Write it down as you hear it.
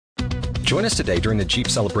Join us today during the Jeep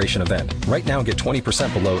Celebration event. Right now, get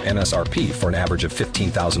 20% below MSRP for an average of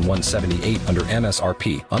 $15,178 under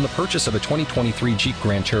MSRP on the purchase of a 2023 Jeep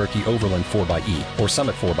Grand Cherokee Overland 4xE or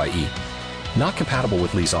Summit 4xE. Not compatible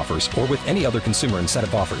with lease offers or with any other consumer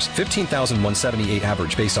incentive offers. $15,178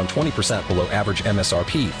 average based on 20% below average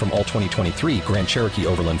MSRP from all 2023 Grand Cherokee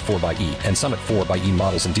Overland 4xE and Summit 4xE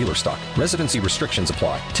models in dealer stock. Residency restrictions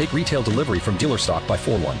apply. Take retail delivery from dealer stock by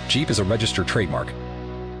 4/1. Jeep is a registered trademark.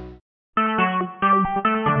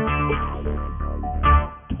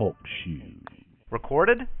 Talk shoes.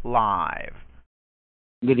 Recorded live.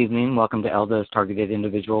 Good evening. Welcome to Elda's Targeted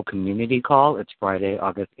Individual Community Call. It's Friday,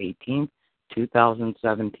 August 18th,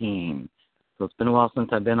 2017. So it's been a while since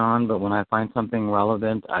I've been on, but when I find something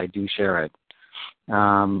relevant, I do share it.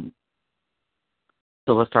 So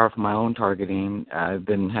let's start with my own targeting. I've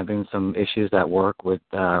been having some issues at work with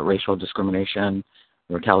racial discrimination,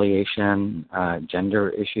 retaliation, gender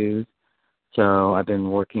issues. So I've been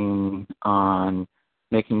working on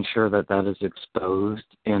making sure that that is exposed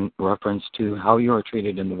in reference to how you are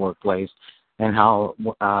treated in the workplace and how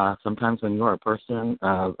sometimes when you are a person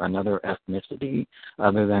of another ethnicity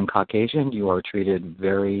other than Caucasian, you are treated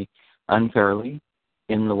very unfairly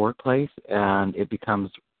in the workplace, and it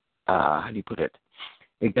becomes, how do you put it?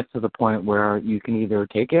 It gets to the point where you can either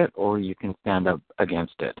take it or you can stand up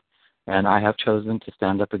against it. And I have chosen to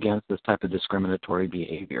stand up against this type of discriminatory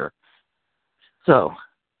behavior. So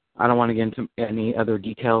I don't want to get into any other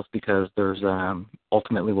details because there's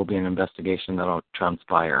ultimately will be an investigation that will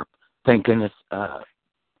transpire. Thank goodness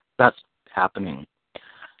that's happening.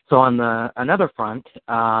 So on another front,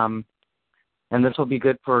 and this will be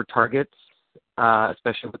good for targets,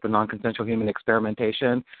 especially with the non-consensual human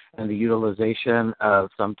experimentation and the utilization of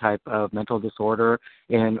some type of mental disorder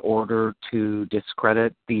in order to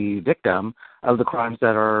discredit the victim of the crimes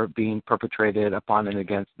that are being perpetrated upon and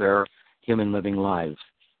against their human living lives.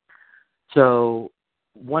 So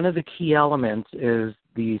one of the key elements is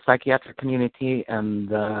the psychiatric community and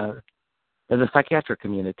the psychiatric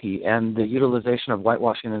community and the utilization of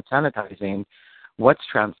whitewashing and sanitizing what's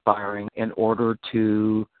transpiring in order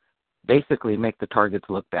to basically make the targets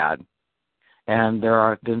look bad. And there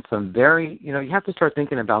have been some very, you have to start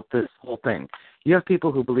thinking about this whole thing. You have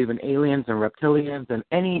people who believe in aliens and reptilians and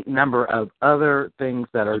any number of other things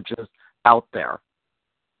that are just out there.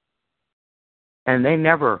 And they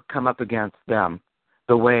never come up against them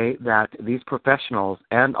the way that these professionals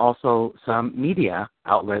and also some media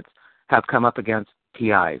outlets have come up against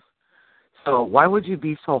TIs. So why would you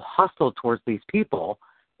be so hostile towards these people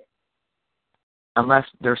unless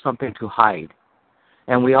there's something to hide?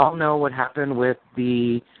 And we all know what happened with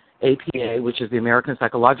the APA, which is the American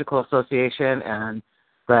Psychological Association, and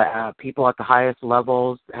the people at the highest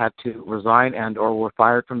levels had to resign and or were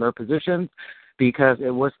fired from their positions because it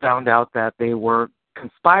was found out that they were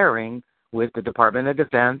conspiring with the Department of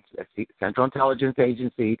Defense, the Central Intelligence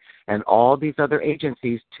Agency, and all these other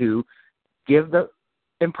agencies to give the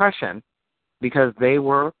impression, because they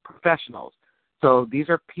were professionals. So these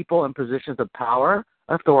are people in positions of power,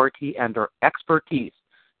 authority, and or expertise.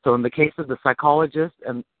 So in the case of the psychologists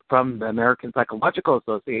and from the American Psychological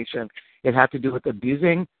Association, it had to do with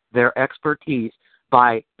abusing their expertise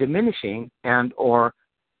by diminishing and or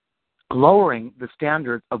lowering the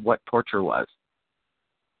standards of what torture was.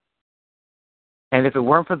 And if it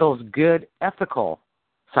weren't for those good ethical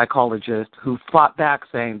psychologists who fought back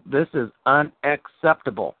saying, this is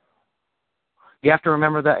unacceptable. You have to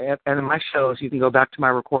remember that, and in my shows, you can go back to my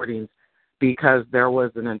recordings, because there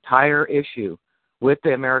was an entire issue with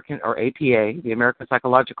the American, or APA, the American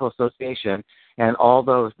Psychological Association, and all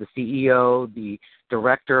those, the CEO, the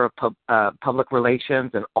director of public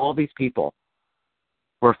relations, and all these people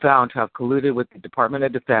were found to have colluded with the Department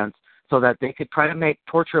of Defense so that they could try to make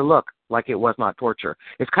torture look like it was not torture.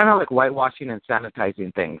 It's kind of like whitewashing and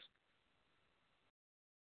sanitizing things.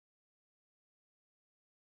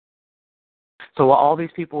 So while all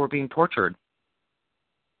these people were being tortured,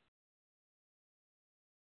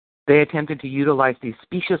 they attempted to utilize these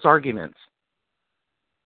specious arguments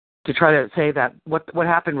to try to say that what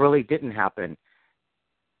happened really didn't happen,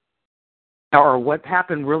 or what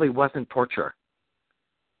happened really wasn't torture.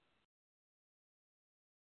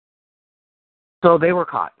 So they were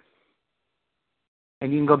caught.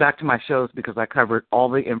 And you can go back to my shows because I covered all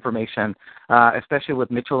the information, especially with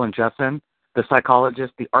Mitchell and Jessen, the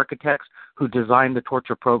psychologists, the architects who designed the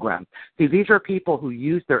torture program. See, these are people who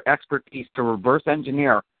use their expertise to reverse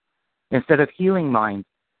engineer. Instead of healing minds,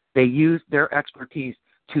 they use their expertise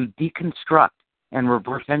to deconstruct and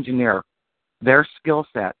reverse engineer their skill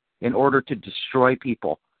set in order to destroy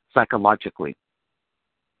people psychologically.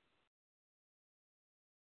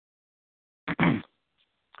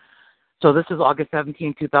 So this is August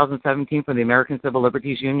 17, 2017 from the American Civil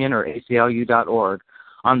Liberties Union, or ACLU.org.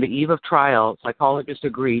 On the eve of trial, psychologists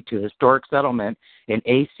agreed to historic settlement in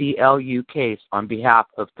ACLU case on behalf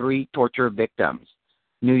of 3 torture victims.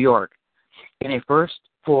 New York. In a first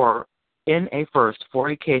for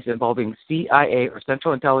a case involving CIA or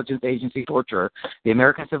Central Intelligence Agency torture, the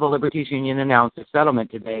American Civil Liberties Union announced a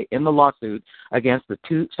settlement today in the lawsuit against the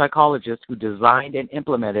 2 psychologists who designed and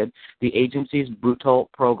implemented the agency's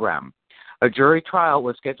brutal program. A jury trial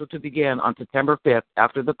was scheduled to begin on September 5th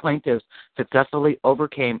after the plaintiffs successfully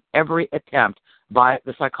overcame every attempt by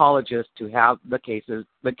the psychologists to have the case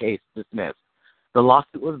dismissed. The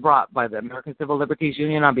lawsuit was brought by the American Civil Liberties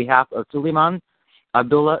Union on behalf of Suleiman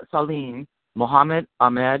Abdullah Salim, Mohammed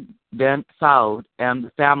Ahmed Ben Saud, and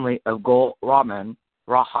the family of Gul Rahman,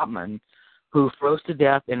 who froze to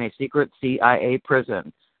death in a secret CIA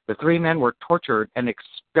prison. The 3 men were tortured and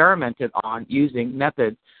experimented on using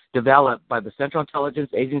methods developed by the Central Intelligence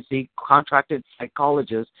Agency contracted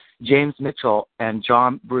psychologists James Mitchell and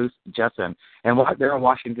John Bruce Jessen, and they're in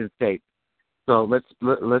Washington State. So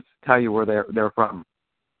let's tell you where they're from.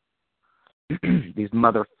 These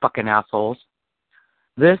motherfucking assholes.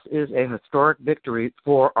 This is a historic victory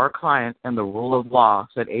for our clients and the rule of law,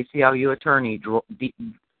 said ACLU attorney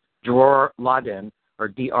Dror Ladin, or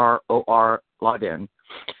D-R-O-R Ladin.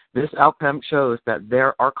 This outcome shows that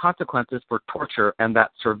there are consequences for torture and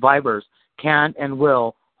that survivors can and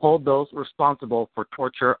will hold those responsible for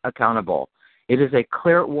torture accountable. It is a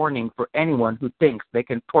clear warning for anyone who thinks they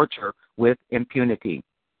can torture with impunity.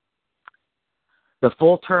 The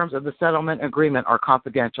full terms of the settlement agreement are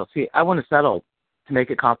confidential. See, I want to settle to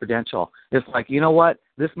make it confidential. It's like, you know what?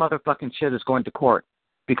 This motherfucking shit is going to court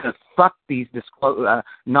because fuck these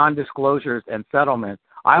non-disclosures and settlements.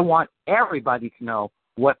 I want everybody to know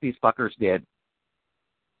what these fuckers did.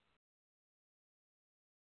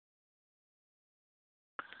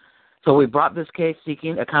 So we brought this case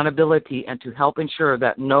seeking accountability and to help ensure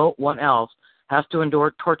that no one else has to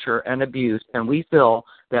endure torture and abuse, and we feel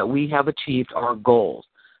that we have achieved our goals.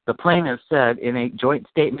 The plaintiffs said in a joint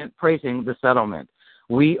statement praising the settlement,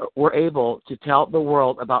 we were able to tell the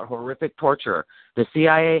world about horrific torture. The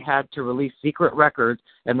CIA had to release secret records,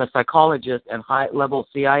 and the psychologists and high-level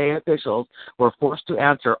CIA officials were forced to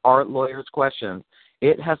answer our lawyers' questions.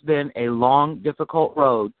 It has been a long, difficult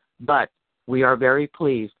road, but we are very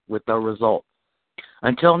pleased with the results.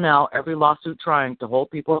 Until now, every lawsuit trying to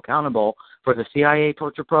hold people accountable for the CIA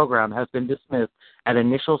torture program has been dismissed at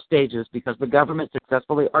initial stages because the government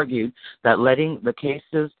successfully argued that letting the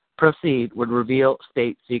cases proceed would reveal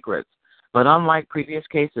state secrets. But unlike previous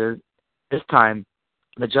cases, this time,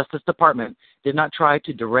 the Justice Department did not try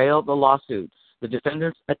to derail the lawsuit. The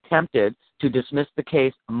defendants attempted to dismiss the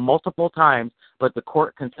case multiple times, but the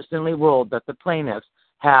court consistently ruled that the plaintiffs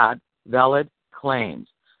had valid claims.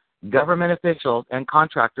 Government officials and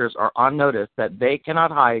contractors are on notice that they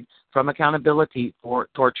cannot hide from accountability for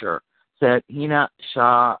torture, said Hina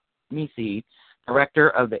Shamisi,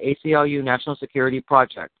 director of the ACLU National Security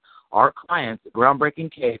Project. Our client's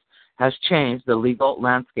groundbreaking case has changed the legal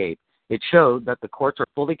landscape. It showed that the courts are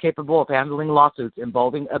fully capable of handling lawsuits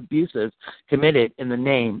involving abuses committed in the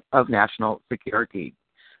name of national security.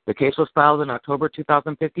 The case was filed in October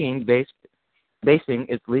 2015 basing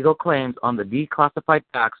its legal claims on the declassified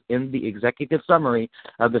facts in the executive summary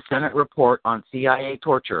of the Senate report on CIA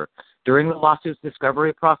torture. During the lawsuit's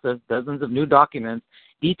discovery process, dozens of new documents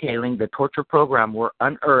detailing the torture program were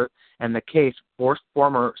unearthed, and the case forced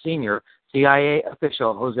former senior CIA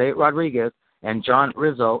official Jose Rodriguez and John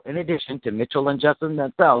Rizzo, in addition to Mitchell and Jessen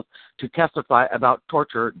themselves, to testify about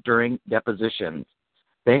torture during depositions.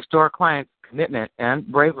 Thanks to our clients' commitment and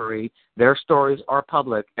bravery, their stories are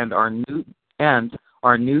public and our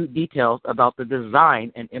new details about the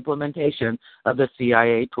design and implementation of the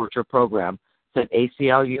CIA torture program, said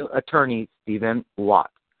ACLU attorney Stephen Watt.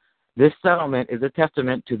 This settlement is a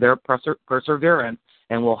testament to their perseverance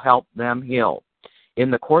and will help them heal.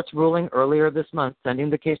 In the court's ruling earlier this month sending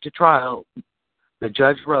the case to trial, the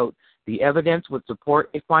judge wrote, the evidence would support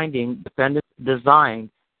a finding defendants designed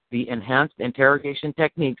the enhanced interrogation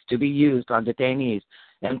techniques to be used on detainees,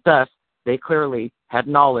 and thus they clearly had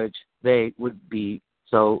knowledge they would be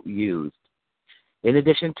so used. In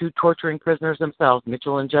addition to torturing prisoners themselves,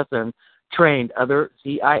 Mitchell and Jessen trained other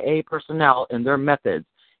CIA personnel in their methods.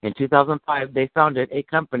 In 2005, they founded a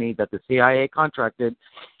company that the CIA contracted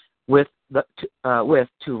with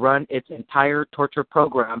to run its entire torture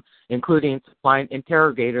program, including supplying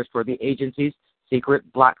interrogators for the agency's secret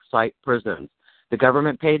black site prisons. The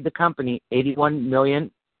government paid the company $81 million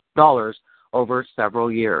over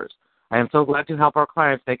several years. I am so glad to help our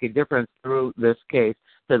clients make a difference through this case,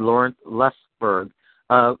 said Lawrence Lesberg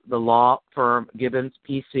of the law firm Gibbons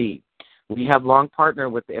PC. We have long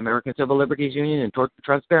partnered with the American Civil Liberties Union in tort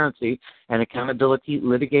transparency and accountability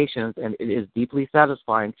litigations, and it is deeply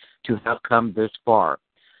satisfying to have come this far.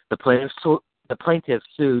 The plaintiffs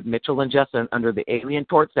sued Mitchell and Jessen under the Alien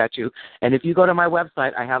Tort Statute, and if you go to my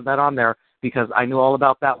website, I have that on there because I knew all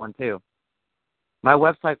about that one too. My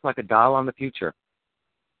website's like a dial on the future.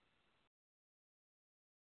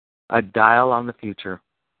 A dial on the future.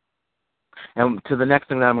 And to the next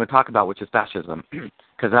thing that I'm going to talk about, which is fascism,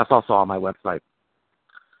 because that's also on my website.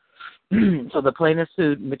 So the plaintiffs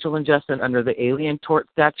sued Mitchell and Jessen under the Alien Tort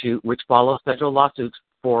Statute, which follows federal lawsuits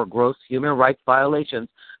for gross human rights violations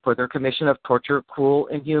for their commission of torture, cruel,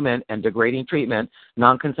 inhuman, and degrading treatment,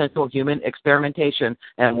 non-consensual human experimentation,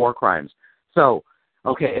 and war crimes. So,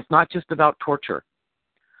 okay, it's not just about torture.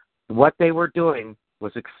 What they were doing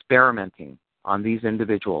was experimenting on these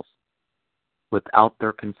individuals without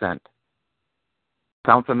their consent.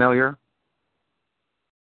 Sound familiar?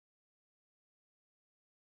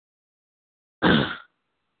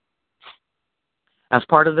 As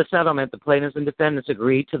part of the settlement, the plaintiffs and defendants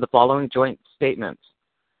agreed to the following joint statements.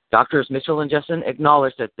 Doctors Mitchell and Jessen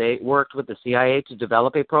acknowledged that they worked with the CIA to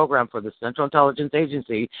develop a program for the Central Intelligence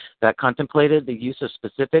Agency that contemplated the use of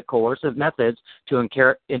specific coercive methods to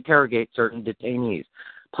interrogate certain detainees.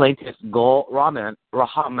 Plaintiff Gul Rahman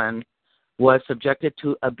was subjected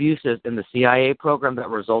to abuses in the CIA program that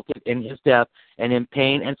resulted in his death and in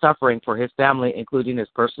pain and suffering for his family, including his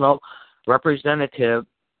personal representative,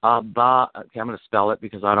 I'm going to spell it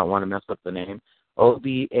because I don't want to mess up the name,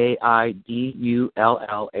 Obaidullah.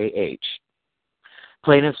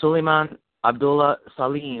 Plaintiff Suleiman Abdullah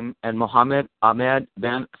Salim and Mohammed Ahmed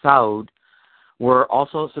Ben Saud were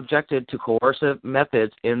also subjected to coercive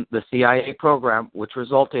methods in the CIA program, which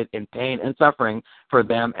resulted in pain and suffering for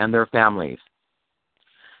them and their families.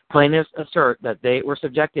 Plaintiffs assert that they were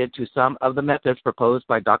subjected to some of the methods proposed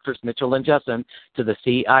by Drs. Mitchell and Jessen to the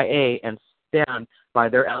CIA and stand by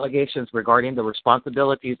their allegations regarding the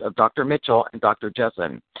responsibilities of Dr. Mitchell and Dr.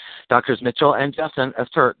 Jessen. Drs. Mitchell and Jessen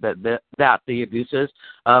assert that the abuses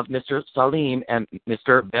of Mr. Salim and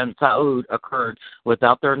Mr. Ben Saud occurred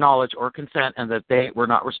without their knowledge or consent and that they were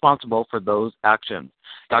not responsible for those actions.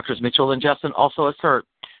 Drs. Mitchell and Jessen also assert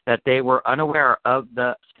that they were unaware of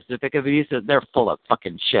the specific abuses. They're full of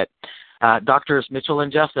fucking shit. Drs. Mitchell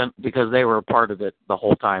and Jessen, because they were a part of it the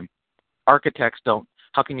whole time. Architects don't.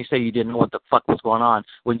 How can you say you didn't know what the fuck was going on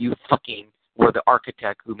when you fucking were the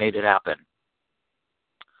architect who made it happen?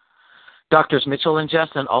 Drs. Mitchell and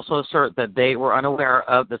Jessen also assert that they were unaware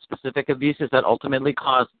of the specific abuses that ultimately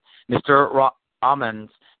caused Mr. Rahman's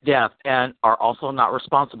death and are also not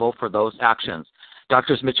responsible for those actions.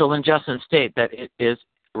 Drs. Mitchell and Jessen state that it is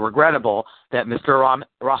regrettable that Mr.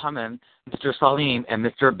 Rahman, Mr. Salim, and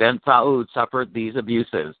Mr. Ben Saud suffered these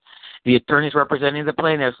abuses. The attorneys representing the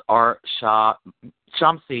plaintiffs are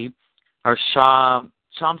Shamsi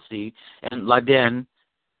and Ladin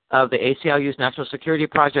of the ACLU's National Security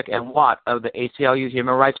Project and Watt of the ACLU's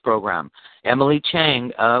Human Rights Program, Emily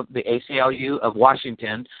Chang of the ACLU of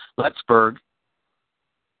Washington, Lutzberg,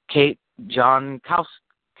 Kate Jonkowski,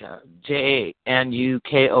 J-A-N-U-K-O-W-I-C-Z,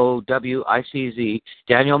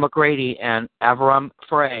 Daniel McGrady, and Avram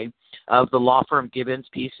Frey of the law firm Gibbons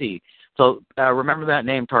PC. So remember that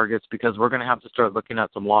name, targets, because we're going to have to start looking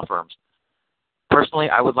at some law firms. Personally,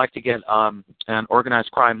 I would like to get an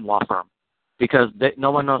organized crime law firm because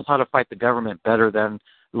no one knows how to fight the government better than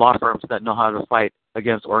law firms that know how to fight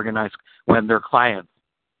against organized, when their clients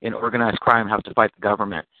in organized crime have to fight the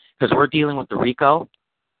government. Because we're dealing with the RICO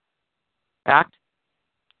Act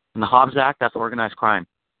and the Hobbs Act, that's organized crime.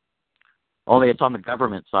 Only it's on the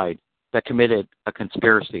government side that committed a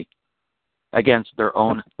conspiracy against their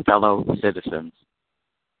own fellow citizens.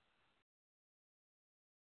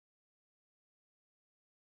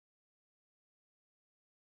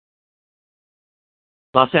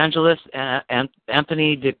 Los Angeles,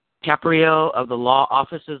 Anthony DiCaprio of the law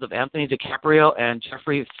offices of Anthony DiCaprio and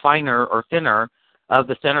Jeffrey Finner of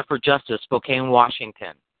the Center for Justice, Spokane,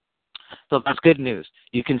 Washington. So that's good news.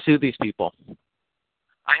 You can sue these people.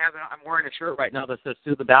 I'm wearing a shirt right now that says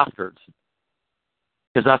 "Sue the Bastards,"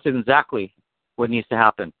 because that's exactly what needs to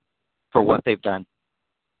happen for what they've done.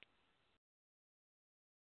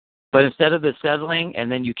 But instead of the settling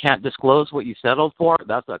and then you can't disclose what you settled for,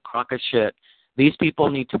 that's a crock of shit. These people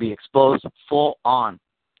need to be exposed full on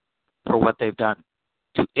for what they've done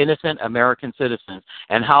to innocent American citizens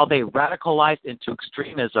and how they radicalized into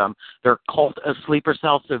extremism their cult of sleeper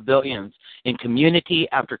cell civilians in community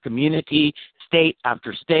after community, state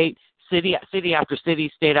after state, city after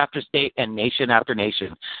city, state after state, and nation after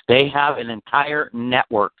nation. They have an entire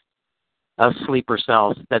network of sleeper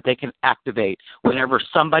cells that they can activate whenever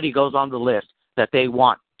somebody goes on the list that they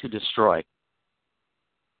want to destroy.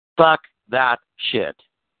 Fuck that shit.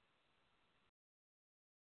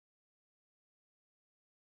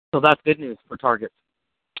 So that's good news for targets.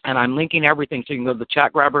 And I'm linking everything, so you can go to the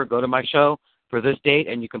chat grabber, go to my show for this date,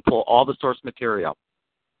 and you can pull all the source material.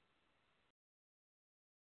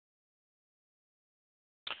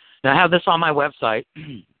 Now, I have this on my website,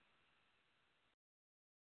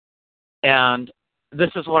 and this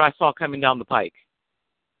is what I saw coming down the pike.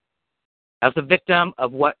 As a victim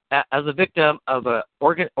of an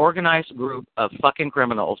organized group of fucking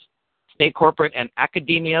criminals, state, corporate, and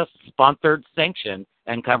academia sponsored, sanctioned,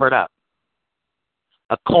 and covered up.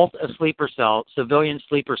 A cult of sleeper cells, civilian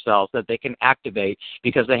sleeper cells that they can activate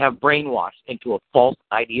because they have brainwashed into a false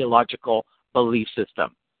ideological belief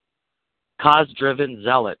system. Cause-driven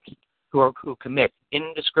zealots who commit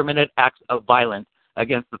indiscriminate acts of violence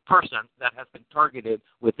against the person that has been targeted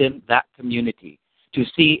within that community to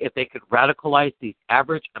see if they could radicalize these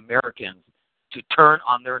average Americans to turn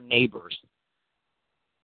on their neighbors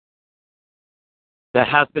that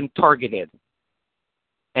has been targeted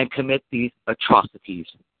and commit these atrocities.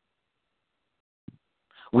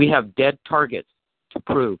 We have dead targets to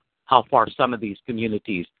prove how far some of these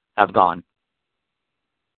communities have gone.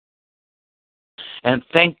 And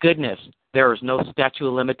thank goodness there is no statute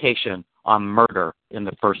of limitation on murder in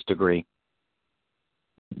the first degree.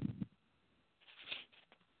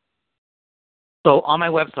 So on my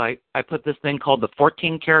website, I put this thing called the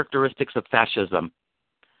 14 Characteristics of Fascism.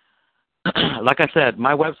 Like I said,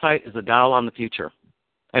 my website is a dial on the future.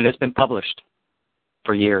 And it's been published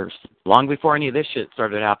for years, long before any of this shit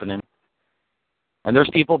started happening. And there's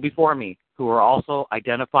people before me who are also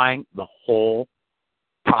identifying the whole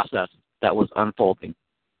process that was unfolding.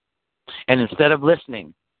 And instead of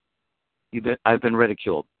listening, I've been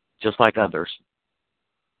ridiculed, just like others.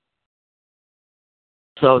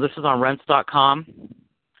 So this is on Rense.com.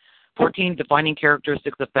 14 Defining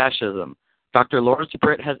Characteristics of Fascism. Dr. Lawrence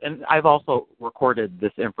Britt has, and I've also recorded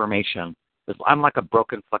this information. I'm like a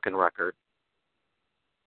broken fucking record.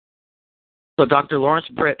 So Dr. Lawrence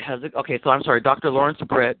Britt Dr. Lawrence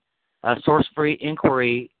Britt, source-free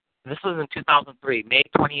inquiry. This was in 2003, May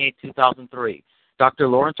 28, 2003. Dr.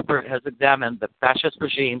 Lawrence Britt has examined the fascist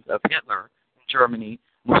regimes of Hitler in Germany,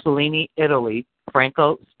 Mussolini, Italy,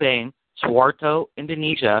 Franco, Spain, Suharto,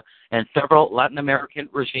 Indonesia, and several Latin American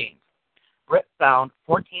regimes. Britt found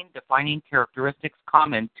 14 defining characteristics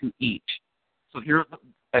common to each. So here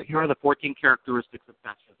are the 14 characteristics of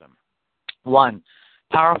fascism. 1,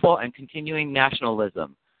 powerful and continuing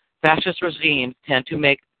nationalism. Fascist regimes tend to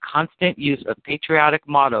make constant use of patriotic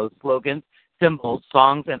mottos, slogans, symbols,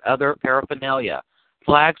 songs, and other paraphernalia.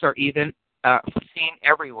 Flags are even seen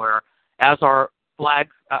everywhere, as are flag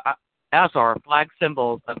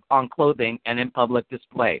symbols on clothing and in public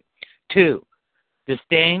display. 2,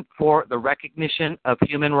 disdain for the recognition of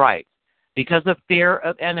human rights. Because of fear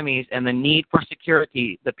of enemies and the need for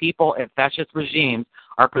security, the people in fascist regimes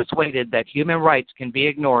are persuaded that human rights can be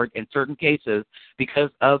ignored in certain cases because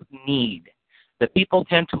of need. The people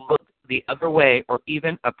tend to look the other way or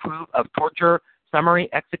even approve of torture, summary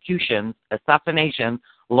executions, assassinations,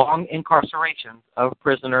 long incarcerations of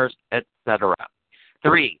prisoners, etc.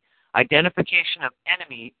 3, identification of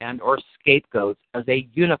enemy and or scapegoats as a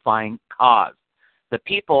unifying cause. The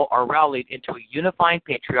people are rallied into a unifying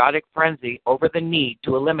patriotic frenzy over the need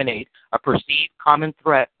to eliminate a perceived common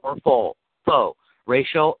threat or foe,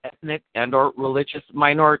 racial, ethnic, and or religious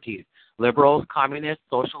minorities, liberals, communists,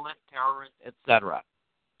 socialists, terrorists, etc.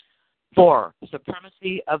 4,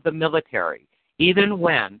 supremacy of the military. Even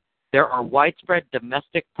when there are widespread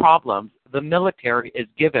domestic problems, the military is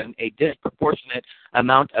given a disproportionate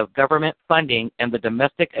amount of government funding and the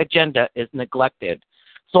domestic agenda is neglected.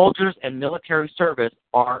 Soldiers and military service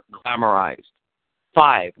are glamorized.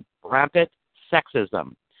 5, rampant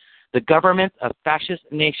sexism. The governments of fascist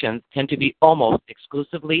nations tend to be almost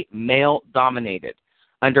exclusively male-dominated.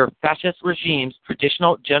 Under fascist regimes,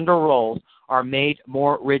 traditional gender roles are made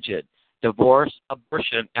more rigid. Divorce,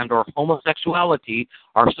 abortion, and or homosexuality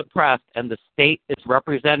are suppressed, and the state is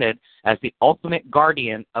represented as the ultimate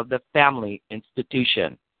guardian of the family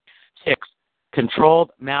institution. 6,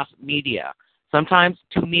 controlled mass media. Sometimes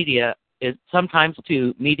media is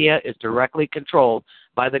directly controlled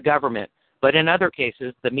by the government, but in other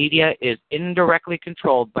cases, the media is indirectly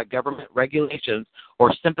controlled by government regulations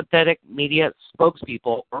or sympathetic media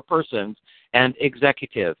spokespeople or persons and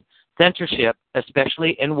executives. Censorship,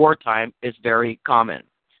 especially in wartime, is very common.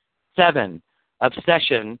 7,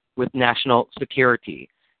 obsession with national security.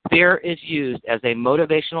 Fear is used as a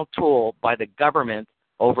motivational tool by the government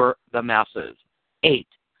over the masses. 8.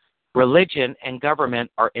 Religion and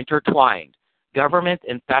government are intertwined. Governments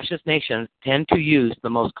in fascist nations tend to use the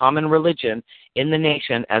most common religion in the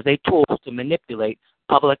nation as a tool to manipulate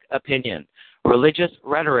public opinion. Religious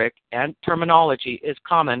rhetoric and terminology is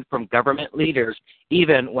common from government leaders,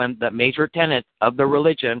 even when the major tenets of the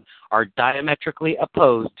religion are diametrically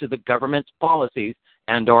opposed to the government's policies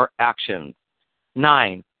and/or actions.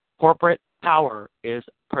 9. Corporate power is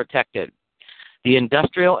protected. The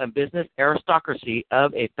industrial and business aristocracy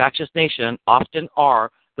of a fascist nation often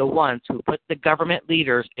are the ones who put the government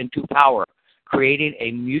leaders into power, creating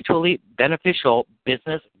a mutually beneficial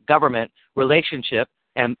business-government relationship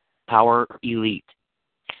and power elite.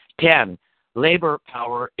 10. Labor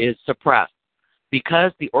power is suppressed.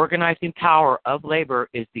 Because the organizing power of labor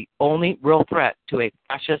is the only real threat to a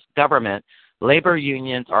fascist government, labor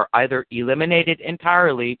unions are either eliminated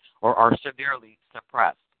entirely or are severely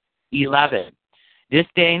suppressed. 11.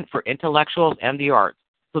 Disdain for intellectuals and the arts.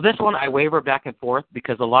 So this one I waver back and forth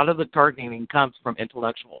because a lot of the targeting comes from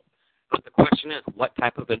intellectuals. But the question is, what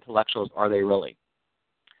type of intellectuals are they really?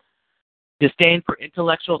 Disdain for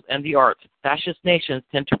intellectuals and the arts. Fascist nations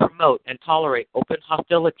tend to promote and tolerate open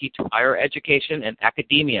hostility to higher education and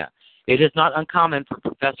academia. It is not uncommon for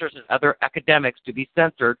professors and other academics to be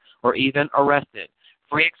censored or even arrested.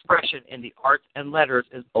 Free expression in the arts and letters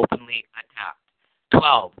is openly attacked.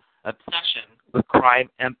 12. Obsession with crime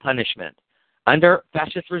and punishment. Under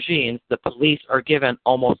fascist regimes, the police are given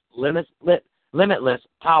almost limitless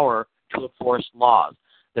power to enforce laws.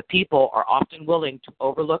 The people are often willing to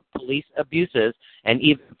overlook police abuses and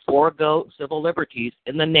even forego civil liberties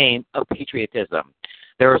in the name of patriotism.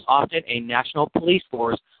 There is often a national police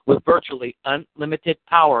force with virtually unlimited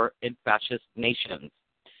power in fascist nations.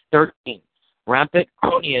 13. Rampant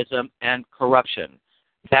cronyism and corruption.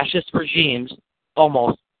 Fascist regimes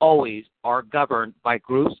almost always are governed by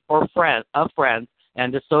groups or friends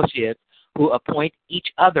and associates who appoint each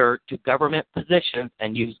other to government positions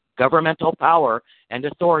and use governmental power and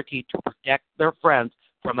authority to protect their friends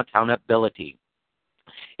from accountability.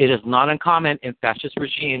 It is not uncommon in fascist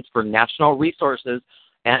regimes for national resources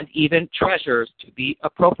and even treasures to be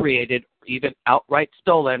appropriated or even outright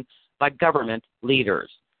stolen by government leaders.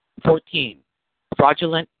 14.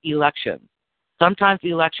 Fraudulent elections. Sometimes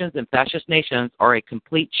elections in fascist nations are a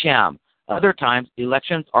complete sham. Other times,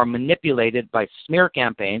 elections are manipulated by smear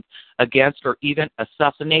campaigns against or even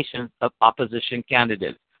assassinations of opposition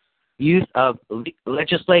candidates. Use of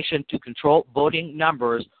legislation to control voting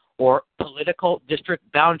numbers or political district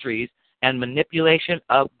boundaries and manipulation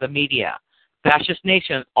of the media. Fascist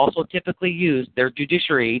nations also typically use their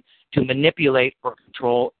judiciary to manipulate or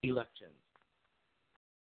control elections.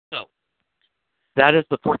 So, that is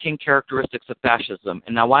the 14 characteristics of fascism.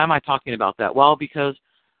 And now why am I talking about that? Well, because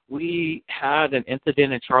we had an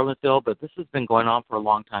incident in Charlottesville, but this has been going on for a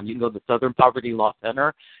long time. You can go to the Southern Poverty Law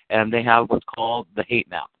Center, and they have what's called the hate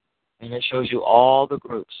map. And it shows you all the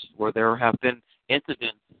groups where there have been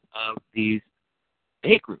incidents of these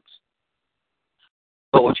hate groups.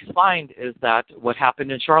 But what you find is that what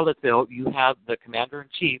happened in Charlottesville, you have the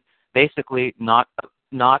commander-in-chief basically not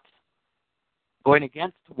going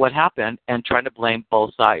against what happened and trying to blame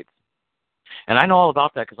both sides. And I know all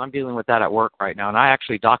about that because I'm dealing with that at work right now, and I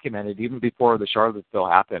actually documented even before the Charlottesville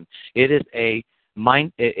happened. It is a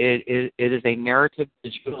narrative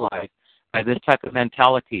that's utilized by this type of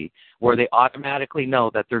mentality where they automatically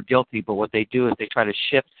know that they're guilty, but what they do is they try to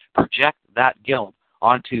project that guilt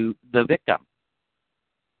onto the victim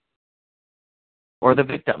or the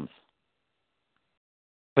victims.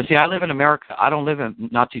 But see, I live in America. I don't live in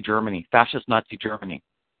Nazi Germany, fascist Nazi Germany.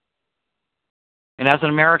 And as an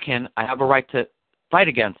American, I have a right to fight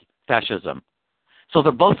against fascism. So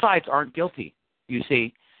that both sides aren't guilty, you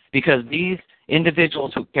see, because these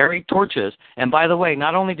individuals who carried torches, and by the way,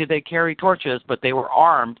 not only did they carry torches, but they were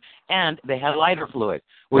armed and they had lighter fluid,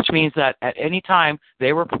 which means that at any time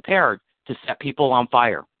they were prepared to set people on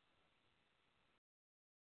fire.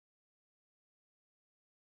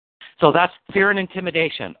 So that's fear and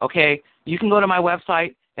intimidation. Okay, you can go to my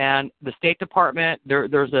website and the State Department.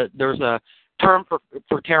 There's a term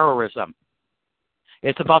for terrorism.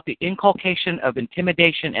 It's about the inculcation of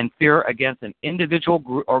intimidation and fear against an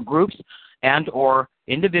individual or groups and or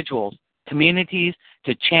individuals, communities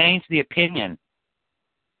to change the opinion,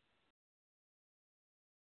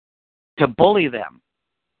 to bully them.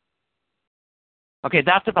 Okay,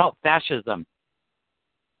 that's about fascism.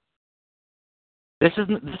 This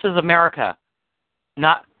is America,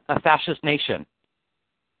 not a fascist nation.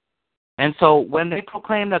 And so when they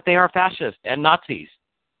proclaim that they are fascists and Nazis,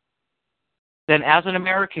 then as an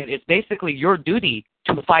American, it's basically your duty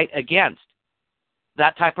to fight against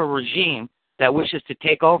that type of regime that wishes to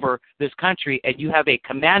take over this country, and you have a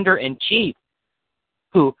commander-in-chief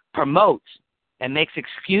who promotes and makes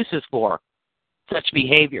excuses for such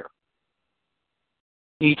behavior.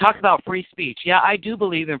 You talk about free speech. Yeah, I do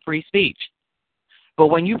believe in free speech. But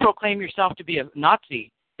when you proclaim yourself to be a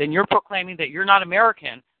Nazi, then you're proclaiming that you're not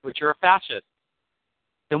American, but you're a fascist.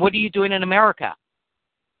 Then what are you doing in America?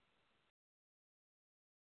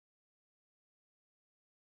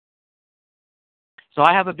 So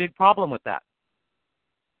I have a big problem with that.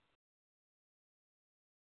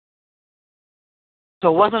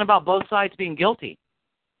 So it wasn't about both sides being guilty.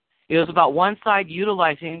 It was about one side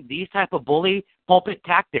utilizing these type of bully pulpit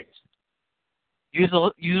tactics,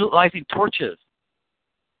 utilizing torches,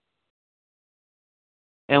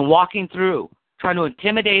 and walking through, trying to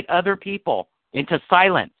intimidate other people into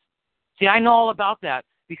silence. See, I know all about that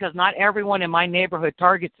because not everyone in my neighborhood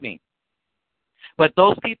targets me. But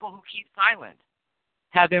those people who keep silent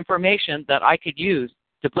have information that I could use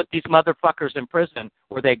to put these motherfuckers in prison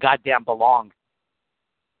where they goddamn belong.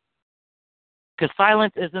 Because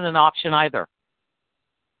silence isn't an option either.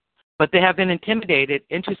 But they have been intimidated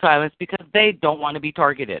into silence because they don't want to be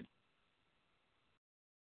targeted.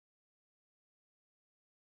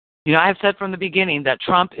 You know, I have said from the beginning that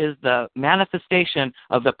Trump is the manifestation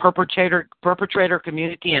of the perpetrator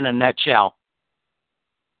community in a nutshell.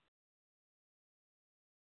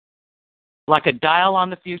 Like a dial on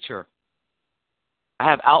the future, I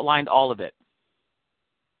have outlined all of it.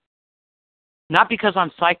 Not because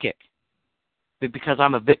I'm psychic, but because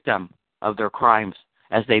I'm a victim of their crimes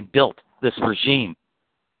as they built this regime.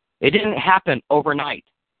 It didn't happen overnight.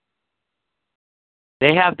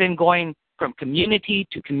 They have been going from community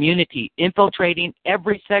to community, infiltrating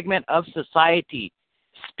every segment of society,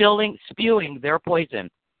 spewing their poison,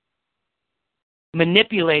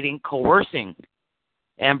 manipulating, coercing,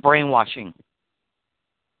 and brainwashing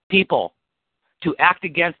people to act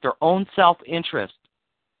against their own self-interest,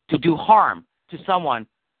 to do harm to someone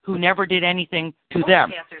who never did anything to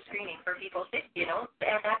them. Cancer screening for people, you know,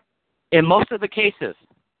 and that. In most of the cases,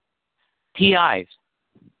 TIs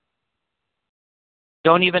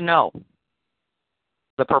don't even know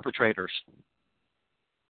the perpetrators.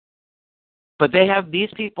 But these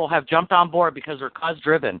people have jumped on board because they're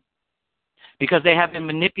cause-driven, because they have been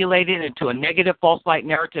manipulated into a negative false light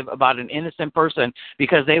narrative about an innocent person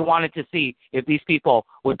because they wanted to see if these people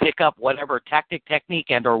would pick up whatever tactic,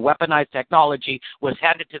 technique, and or weaponized technology was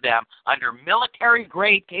handed to them under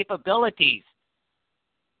military-grade capabilities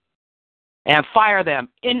and fire them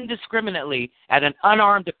indiscriminately at an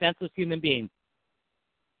unarmed, defenseless human being.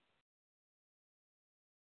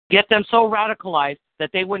 Get them so radicalized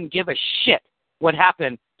that they wouldn't give a shit what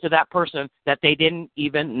happened to that person that they didn't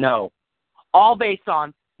even know. All based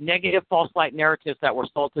on negative false light narratives that were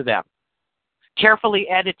sold to them. Carefully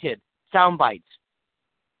edited sound bites.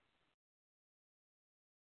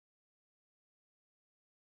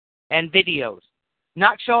 And videos.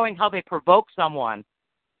 Not showing how they provoke someone,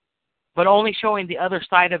 but only showing the other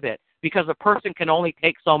side of it, because a person can only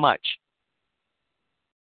take so much.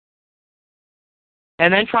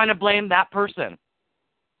 And then trying to blame that person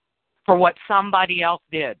for what somebody else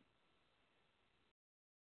did.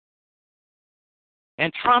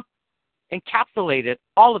 And Trump encapsulated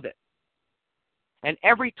all of it. And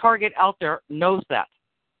every target out there knows that.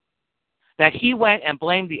 That he went and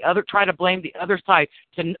tried to blame the other side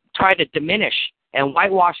to try to diminish and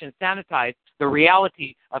whitewash and sanitize the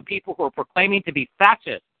reality of people who are proclaiming to be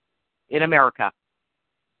fascists in America.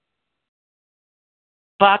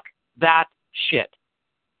 Fuck that shit.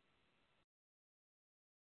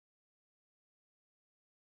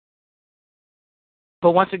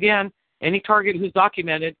 But once again, any target who's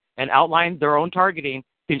documented and outlined their own targeting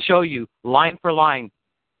can show you line for line,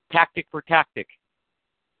 tactic for tactic,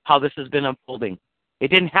 how this has been unfolding. It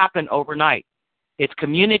didn't happen overnight. It's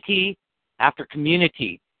community after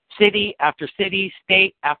community, city after city,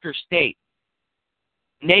 state after state,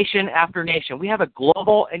 nation after nation. We have a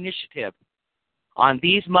global initiative on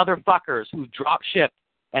these motherfuckers who drop ship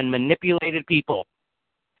and manipulated people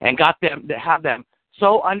and have them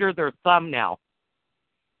so under their thumb now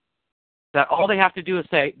that all they have to do is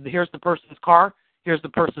say, here's the person's car, here's the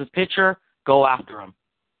person's picture, go after them.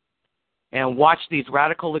 And watch these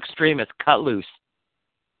radical extremists cut loose.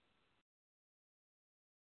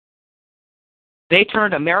 They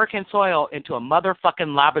turned American soil into a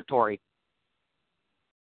motherfucking laboratory.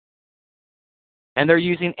 And they're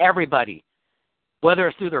using everybody, whether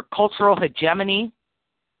it's through their cultural hegemony,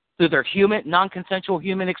 through their non-consensual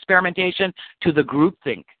human experimentation to the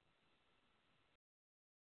groupthink.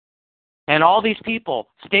 And all these people,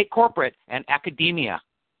 state corporate and academia,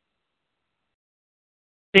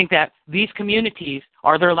 think that these communities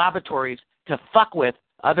are their laboratories to fuck with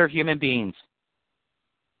other human beings.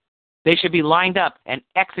 They should be lined up and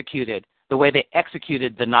executed the way they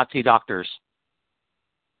executed the Nazi doctors.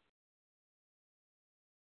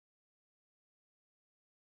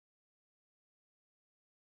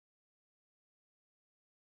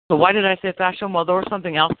 So why did I say fascism? Well, there was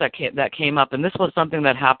something else that came up, and this was something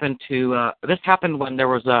that happened this happened when there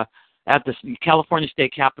was at the California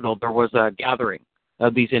State Capitol, there was a gathering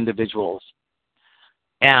of these individuals.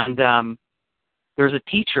 And there's a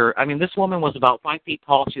teacher. I mean, this woman was about 5 feet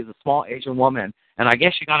tall. She's a small Asian woman. And I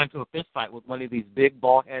guess she got into a fist fight with one of these big,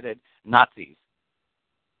 bald-headed Nazis.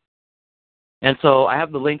 And so I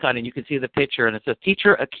have the link on it, and you can see the picture. And it says,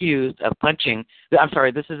 teacher accused of punching. I'm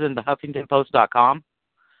sorry, this is in the HuffingtonPost.com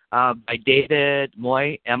by David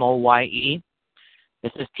Moye, M-O-Y-E.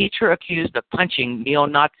 It says, teacher accused of punching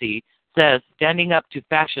neo-Nazi says standing up to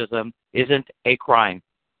fascism isn't a crime.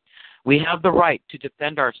 We have the right to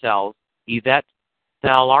defend ourselves, Yvette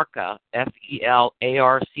Felarca,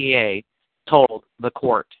 F-E-L-A-R-C-A, told the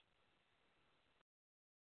court.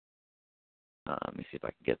 Let me see if I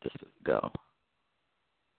can get this to go.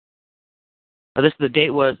 The date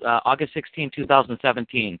was August 16,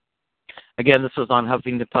 2017. Again, this was on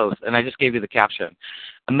Huffington Post, and I just gave you the caption.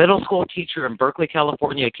 A middle school teacher in Berkeley,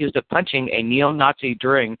 California, accused of punching a neo-Nazi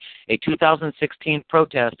during a 2016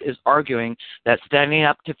 protest is arguing that standing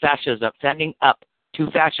up to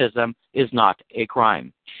fascism is not a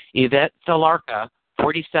crime. Yvette Felarca,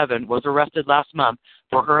 47, was arrested last month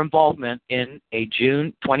for her involvement in a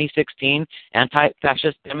June 2016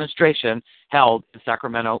 anti-fascist demonstration held in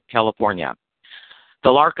Sacramento, California.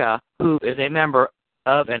 Felarca, who is a member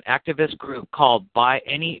of an activist group called By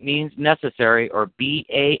Any Means Necessary, or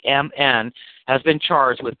BAMN, has been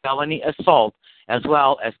charged with felony assault as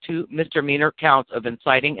well as 2 misdemeanor counts of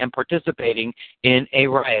inciting and participating in a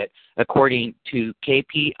riot, according to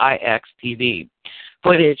KPIX-TV.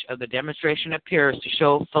 Footage of the demonstration appears to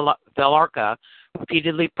show Felarca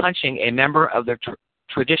repeatedly punching a member of the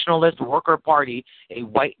Traditionalist Worker Party, a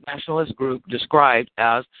white nationalist group described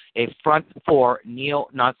as a front for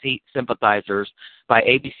neo-Nazi sympathizers, by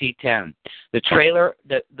ABC 10.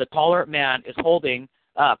 The taller man is holding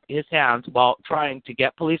up his hands while trying to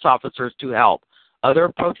get police officers to help. Other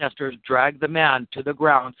protesters drag the man to the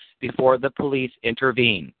ground before the police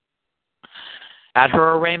intervene. At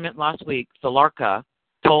her arraignment last week, Felarca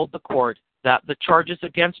told the court that the charges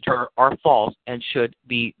against her are false and should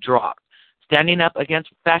be dropped. Standing up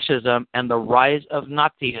against fascism and the rise of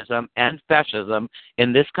Nazism and fascism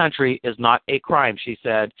in this country is not a crime, she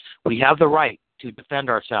said. We have the right to defend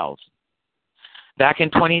ourselves. Back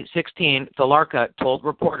in 2016, Felarca told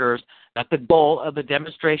reporters that the goal of the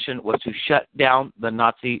demonstration was to shut down the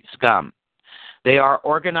Nazi scum. They are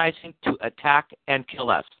organizing to attack and kill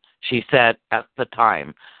us, she said at the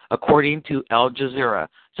time, according to Al Jazeera.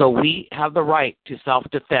 So we have the right to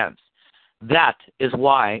self-defense. That is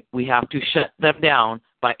why we have to shut them down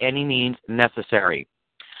by any means necessary.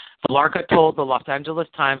 Felarca told the Los Angeles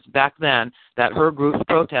Times back then that her group's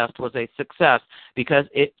protest was a success because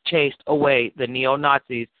it chased away the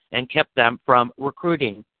neo-Nazis and kept them from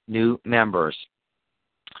recruiting new members.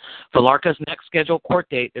 Felarca's next scheduled court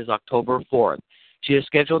date is October 4th. She is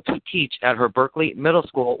scheduled to teach at her Berkeley Middle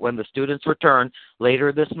School when the students return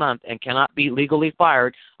later this month and cannot be legally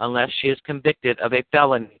fired unless she is convicted of a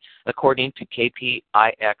felony, according to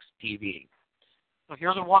KPIX-TV. So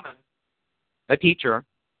here's a woman, a teacher,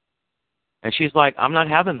 and she's like, I'm not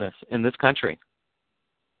having this in this country.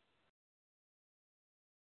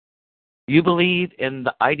 You believe in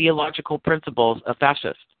the ideological principles of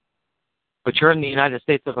fascists, but you're in the United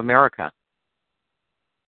States of America.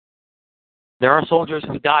 There are soldiers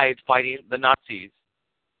who died fighting the Nazis.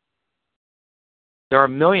 There are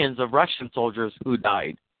millions of Russian soldiers who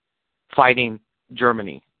died fighting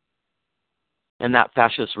Germany and that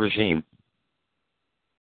fascist regime.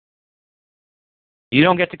 You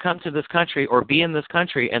don't get to come to this country or be in this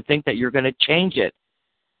country and think that you're going to change it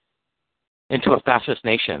into a fascist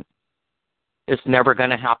nation. It's never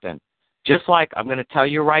going to happen. Just like I'm going to tell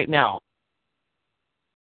you right now,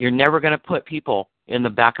 you're never going to put people in the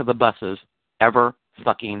back of the buses ever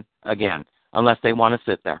fucking again, unless they want to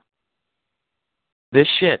sit there. This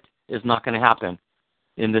shit is not going to happen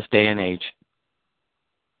in this day and age.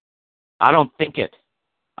 I don't think it.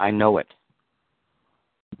 I know it.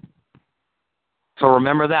 So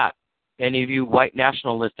remember that, any of you white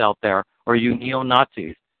nationalists out there, or you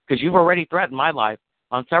neo-Nazis, because you've already threatened my life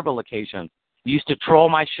on several occasions. Used to troll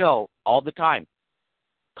my show all the time,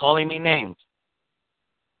 calling me names.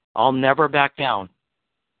 I'll never back down.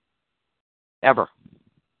 Ever.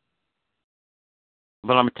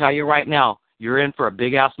 But I'm going to tell you right now, you're in for a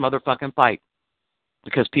big-ass motherfucking fight.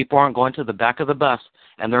 Because people aren't going to the back of the bus,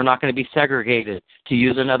 and they're not going to be segregated to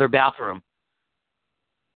use another bathroom.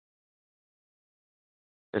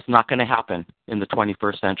 It's not going to happen in the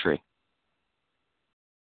 21st century.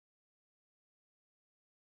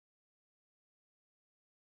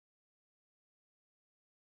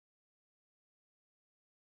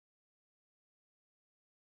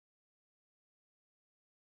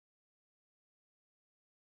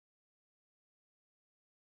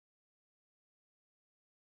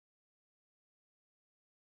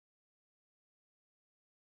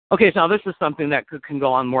 Okay, so now this is something that can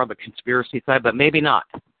go on more of a conspiracy side, but maybe not.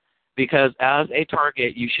 Because as a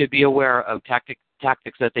target, you should be aware of tactics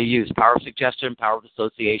that they use. Power of suggestion, power of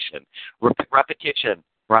association, repetition,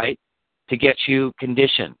 right, to get you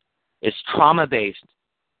conditioned. It's trauma-based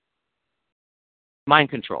mind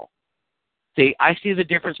control. See, I see the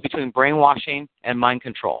difference between brainwashing and mind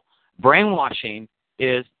control. Brainwashing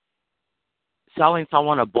is selling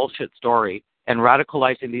someone a bullshit story and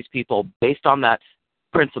radicalizing these people based on that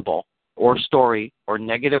principle or story or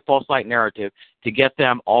negative false light narrative to get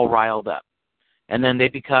them all riled up. And then they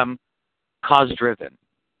become cause-driven.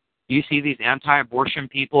 You see these anti-abortion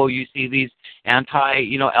people, you see these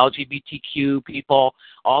LGBTQ people,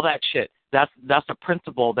 all that shit. That's a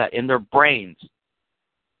principle that in their brains,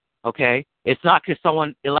 okay? It's not because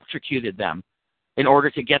someone electrocuted them in order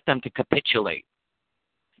to get them to capitulate.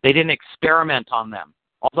 They didn't experiment on them,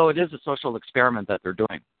 although it is a social experiment that they're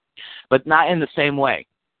doing, but not in the same way.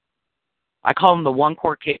 I call them the one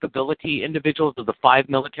core capability individuals of the 5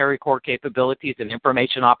 military core capabilities in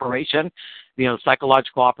information operation,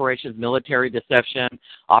 psychological operations, military deception,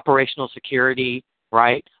 operational security,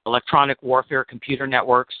 right? Electronic warfare, computer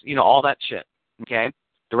networks, all that shit, okay?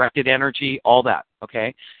 Directed energy, all that,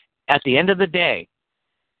 okay? At the end of the day,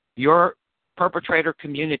 your perpetrator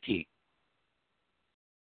community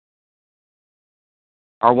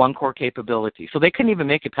are one core capability. So they couldn't even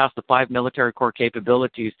make it past the 5 military core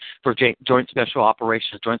capabilities for joint special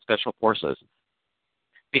operations, joint special forces,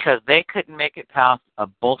 because they couldn't make it past a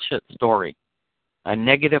bullshit story, a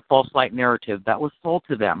negative false light narrative that was sold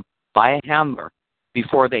to them by a handler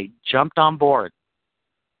before they jumped on board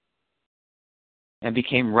and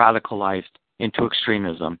became radicalized into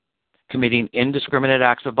extremism, committing indiscriminate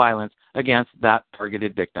acts of violence against that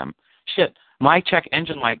targeted victim. Shit. My check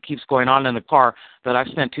engine light keeps going on in the car that I've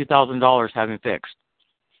spent $2,000 having fixed.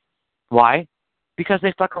 Why? Because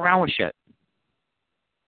they fuck around with shit.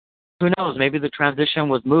 Who knows? Maybe the transition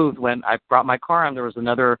was moved when I brought my car and there was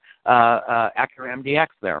another Acura MDX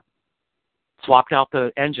there. Swapped out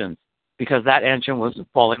the engines because that engine was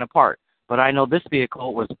falling apart. But I know this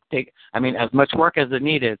vehicle was as much work as it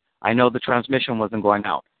needed, I know the transmission wasn't going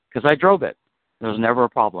out because I drove it. There was never a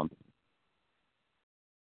problem.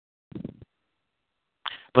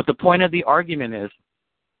 But the point of the argument is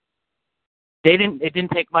it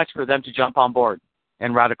didn't take much for them to jump on board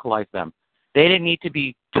and radicalize them. They didn't need to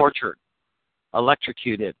be tortured,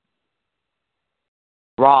 electrocuted,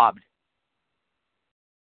 robbed,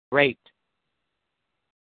 raped.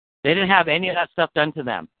 They didn't have any of that stuff done to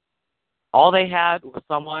them. All they had was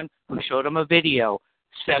someone who showed them a video,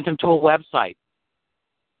 sent them to a website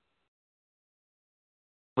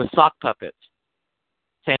with sock puppets,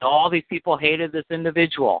 saying all these people hated this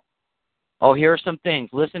individual. Oh, here are some things.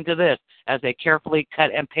 Listen to this, as they carefully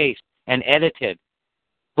cut and paste and edited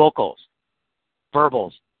vocals,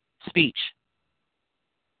 verbals, speech.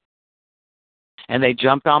 And they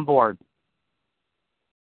jumped on board.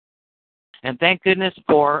 And thank goodness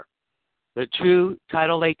for the true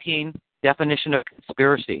Title 18 definition of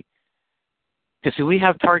conspiracy. Because we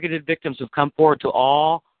have targeted victims who've come forward to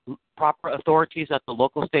all proper authorities at the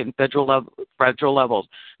local, state, and federal levels,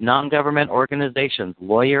 non-government organizations,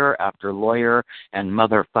 lawyer after lawyer, and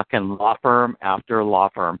motherfucking law firm after law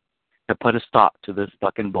firm to put a stop to this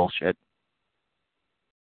fucking bullshit.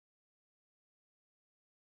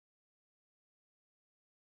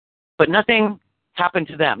 But nothing happened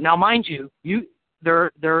to them. Now, mind you,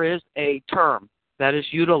 there is a term that is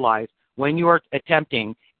utilized when you are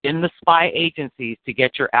attempting in the spy agencies to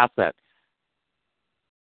get your asset.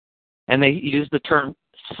 And they use the term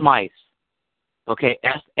SMICE. Okay,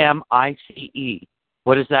 SMICE.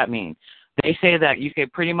 What does that mean? They say that you can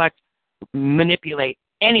pretty much manipulate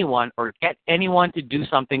anyone or get anyone to do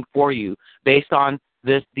something for you based on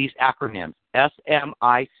these acronyms.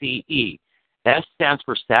 SMICE. S stands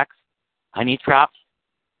for sex, honey traps.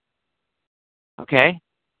 Okay?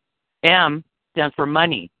 M stands for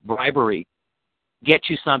money, bribery. Get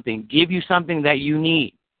you something, give you something that you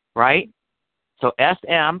need, right? So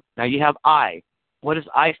SM, now you have I. What does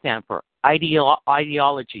I stand for?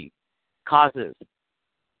 Ideology, causes.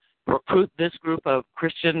 Recruit this group of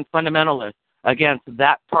Christian fundamentalists against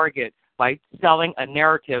that target by selling a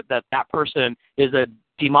narrative that that person is a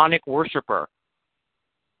demonic worshiper,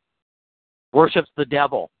 worships the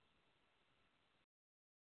devil,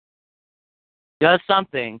 does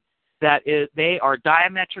something that they are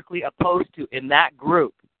diametrically opposed to in that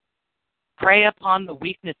group. Prey upon the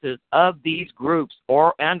weaknesses of these groups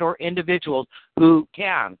or individuals who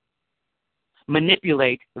can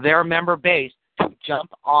manipulate their member base to jump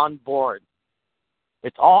on board.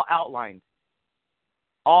 It's all outlined.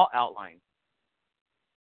 All outlined.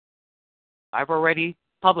 I've already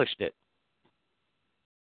published it.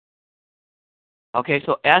 Okay,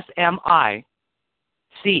 so SMI,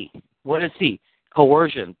 C. What is C?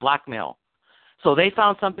 Coercion, blackmail. So they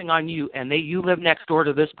found something on you, and you live next door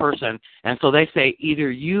to this person, and so they say,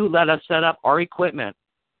 either you let us set up our equipment,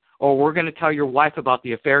 or we're going to tell your wife about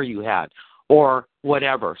the affair you had, or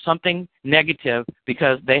whatever, something negative,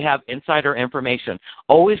 because they have insider information.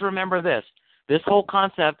 Always remember this. This whole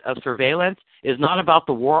concept of surveillance is not about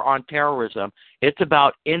the war on terrorism. It's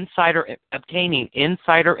about obtaining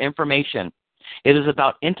insider information. It is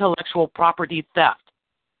about intellectual property theft.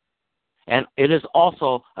 And it is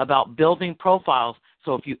also about building profiles,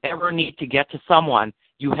 so if you ever need to get to someone,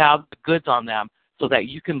 you have the goods on them so that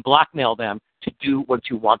you can blackmail them to do what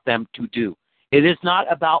you want them to do. It is not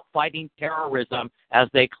about fighting terrorism as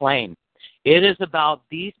they claim. It is about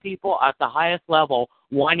these people at the highest level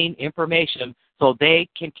wanting information so they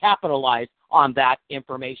can capitalize on that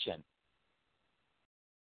information.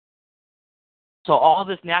 So all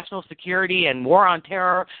this national security and war on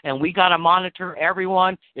terror and we got to monitor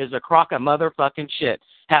everyone is a crock of motherfucking shit.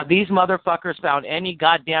 Have these motherfuckers found any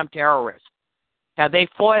goddamn terrorists? Have they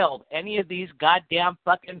foiled any of these goddamn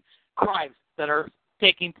fucking crimes that are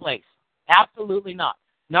taking place? Absolutely not.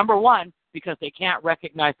 Number one, because they can't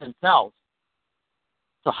recognize themselves.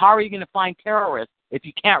 So how are you going to find terrorists if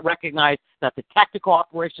you can't recognize that the tactical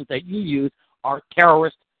operations that you use are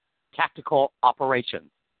terrorist tactical operations?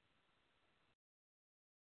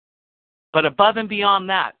 But above and beyond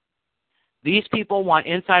that, these people want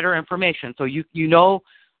insider information. So you know,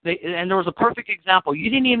 and there was a perfect example. You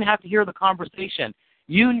didn't even have to hear the conversation.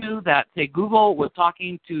 You knew that, say, Google was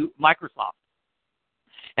talking to Microsoft.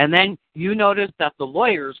 And then you noticed that the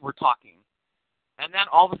lawyers were talking. And then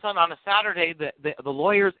all of a sudden on a Saturday, the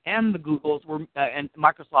lawyers and the Googles and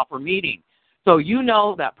Microsoft were meeting. So you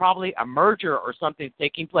know that probably a merger or something is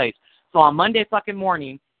taking place. So on Monday fucking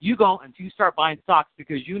morning, you go and you start buying stocks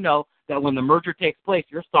because you know that when the merger takes place,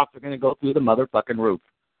 your stocks are going to go through the motherfucking roof.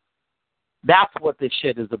 That's what this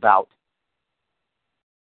shit is about.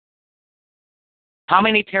 How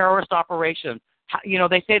many terrorist operations? You know,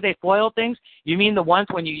 they say they foil things. You mean the ones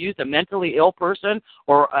when you use a mentally ill person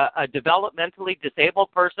or a developmentally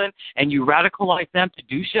disabled person and you radicalize them to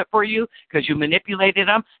do shit for you because you manipulated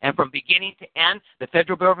them, and from beginning to end, the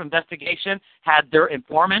Federal Bureau of Investigation had their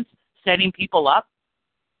informants setting people up?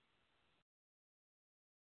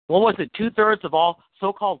 What was it? 2/3 of all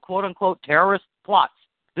so-called quote-unquote terrorist plots.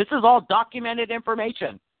 This is all documented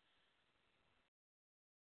information.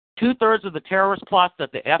 2/3 of the terrorist plots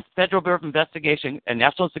that the Federal Bureau of Investigation and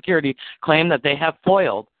National Security claim that they have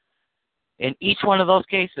foiled, in each one of those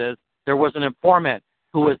cases, there was an informant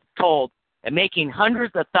who was told and making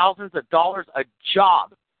hundreds of thousands of dollars a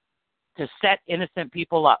job to set innocent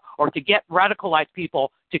people up or to get radicalized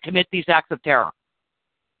people to commit these acts of terror.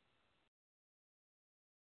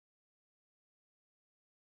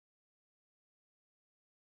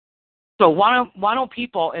 So why don't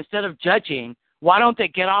people, instead of judging, why don't they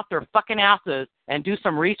get off their fucking asses and do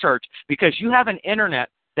some research? Because you have an internet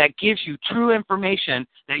that gives you true information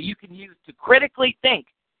that you can use to critically think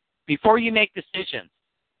before you make decisions.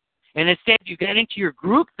 And instead, you get into your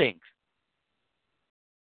group think.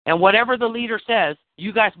 And whatever the leader says,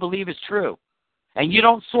 you guys believe is true. And you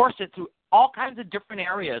don't source it through all kinds of different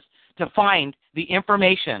areas to find the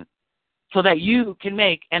information so that you can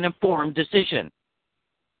make an informed decision.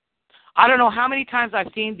 I don't know how many times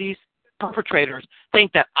I've seen these perpetrators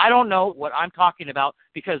think that I don't know what I'm talking about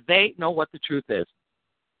because they know what the truth is.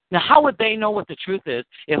 Now, how would they know what the truth is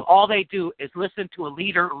if all they do is listen to a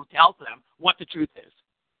leader who tells them what the truth is?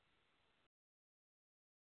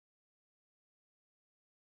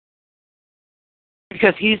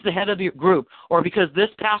 Because he's the head of the group, or because this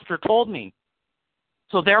pastor told me,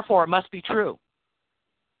 so therefore it must be true.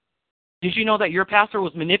 Did you know that your pastor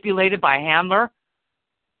was manipulated by a handler?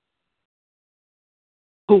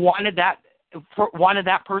 who wanted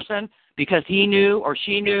that person because he knew or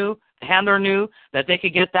she knew, the handler knew that they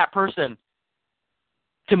could get that person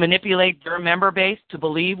to manipulate their member base to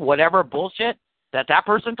believe whatever bullshit that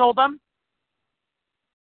person told them?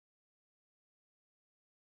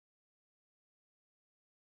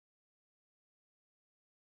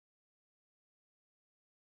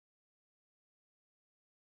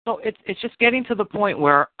 So it's just getting to the point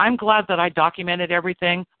where I'm glad that I documented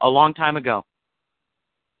everything a long time ago.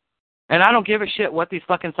 And I don't give a shit what these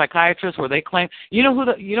fucking psychiatrists, where they claim, you know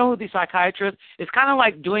who these psychiatrists, it's kind of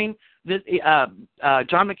like doing this,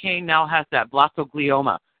 John McCain now has that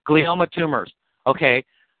blastoglioma, glioma tumors, okay?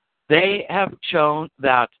 They have shown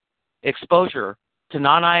that exposure to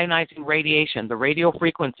non-ionizing radiation, the radio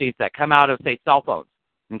frequencies that come out of, say, cell phones,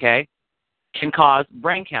 okay, can cause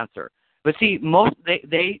brain cancer. But see,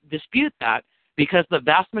 they dispute that because the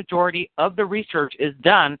vast majority of the research is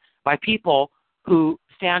done by people who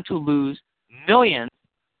stand to lose millions,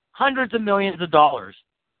 hundreds of millions of dollars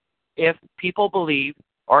if people believe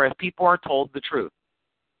or if people are told the truth.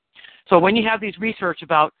 So when you have these research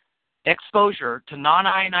about exposure to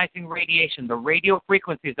non-ionizing radiation, the radio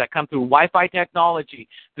frequencies that come through Wi-Fi technology,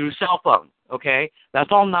 through cell phones, okay,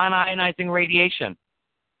 that's all non-ionizing radiation.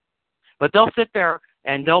 But they'll sit there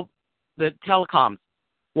and the telecoms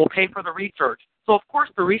will pay for the research. So, of course,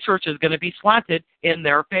 the research is going to be slanted in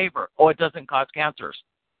their favor. Oh, it doesn't cause cancers.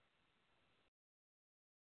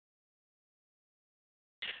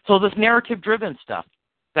 So this narrative-driven stuff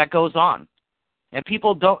that goes on. And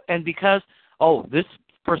people don't, and because, oh, this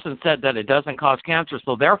person said that it doesn't cause cancer,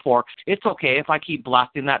 so therefore it's okay if I keep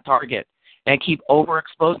blasting that target and keep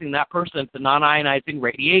overexposing that person to non-ionizing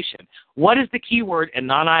radiation. What is the key word in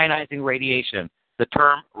non-ionizing radiation? The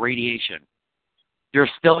term radiation. You're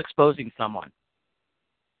still exposing someone.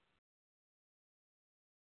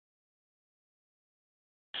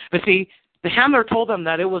 But see, the handler told them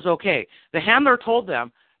that it was okay. The handler told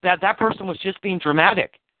them that that person was just being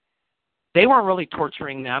dramatic. They weren't really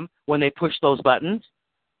torturing them when they pushed those buttons.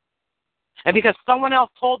 And because someone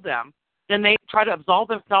else told them, then they try to absolve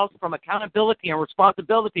themselves from accountability and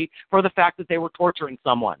responsibility for the fact that they were torturing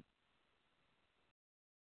someone.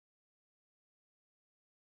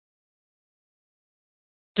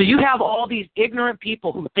 So you have all these ignorant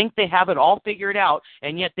people who think they have it all figured out,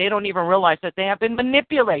 and yet they don't even realize that they have been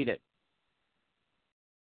manipulated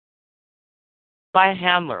by a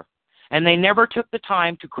handler. And they never took the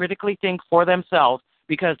time to critically think for themselves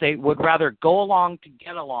because they would rather go along to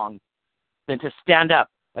get along than to stand up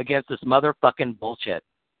against this motherfucking bullshit.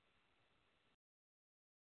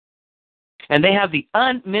 And they have the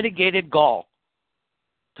unmitigated gall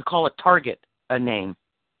to call a target a name.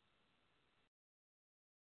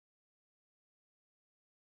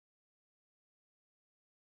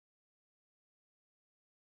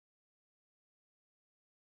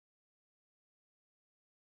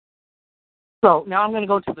 So now I'm going to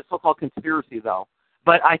go to the so-called conspiracy, though.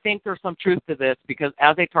 But I think there's some truth to this because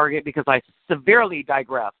as a target, because I severely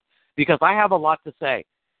digress, because I have a lot to say.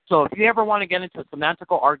 So if you ever want to get into a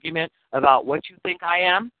semantical argument about what you think I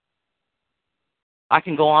am, I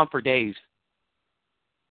can go on for days.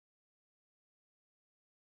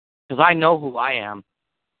 Because I know who I am.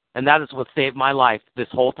 And that is what saved my life this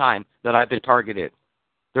whole time that I've been targeted.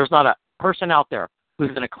 There's not a person out there who's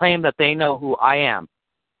going to claim that they know who I am.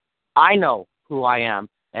 I know who I am,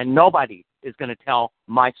 and nobody is going to tell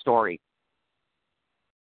my story.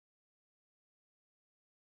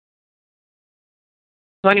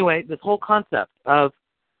 So anyway, this whole concept of,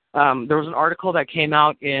 there was an article that came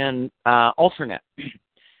out in Alternet,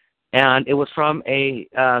 and it was from a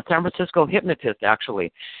San Francisco hypnotist, actually.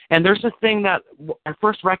 And there's this thing that I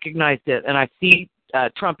first recognized it, and I see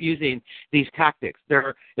Trump using these tactics.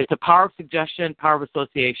 It's a power of suggestion, power of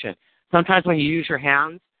association. Sometimes when you use your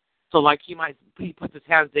hands, so like he puts his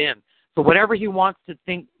hands in. So whatever he wants to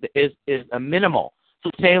think is a minimal.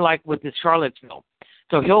 So say like with this Charlottesville.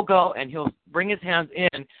 So he'll go and he'll bring his hands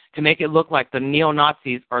in to make it look like the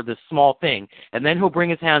neo-Nazis are this small thing. And then he'll bring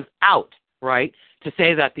his hands out, right, to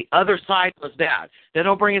say that the other side was bad. Then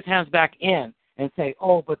he'll bring his hands back in and say,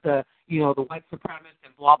 oh, but the white supremacists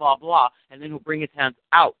and blah, blah, blah. And then he'll bring his hands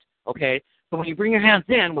out, okay? So when you bring your hands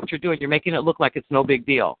in, what you're doing, you're making it look like it's no big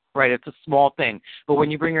deal, right? It's a small thing. But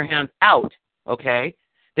when you bring your hands out, okay,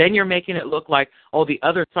 then you're making it look like, oh, the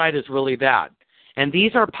other side is really bad. And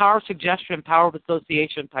these are power suggestion, power of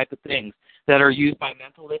association type of things that are used by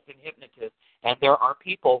mentalists and hypnotists. And there are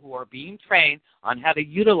people who are being trained on how to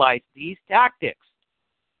utilize these tactics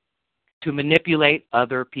to manipulate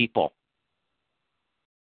other people.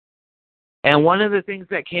 And one of the things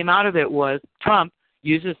that came out of it was Trump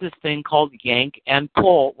uses this thing called yank and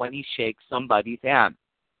pull when he shakes somebody's hand.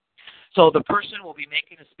 So the person will be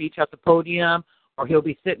making a speech at the podium, or he'll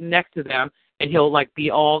be sitting next to them, and he'll like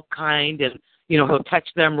be all kind, and he'll touch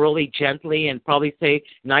them really gently and probably say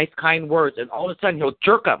nice, kind words, and all of a sudden he'll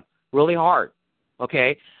jerk them really hard.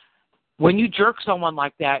 Okay? When you jerk someone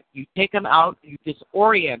like that, you take them out, you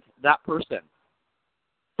disorient that person.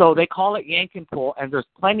 So they call it yank and pull, and there's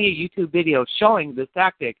plenty of YouTube videos showing this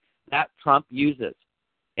tactic that Trump uses.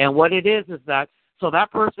 And what it is that, so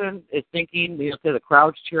that person is thinking, say the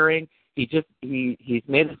crowd's cheering, he's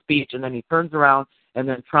made a speech, and then he turns around, and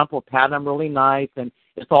then Trump will pat him really nice, and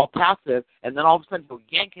it's all passive, and then all of a sudden he'll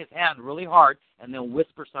yank his hand really hard, and then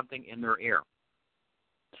whisper something in their ear.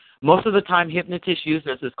 Most of the time, hypnotists use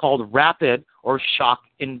this. It's called rapid or shock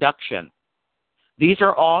induction. These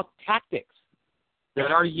are all tactics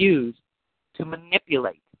that are used to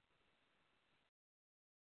manipulate.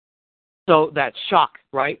 So that shock,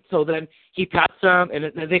 right? So then he pats them,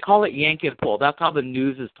 and they call it yank and pull. That's how the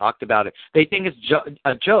news has talked about it. They think it's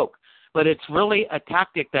a joke, but it's really a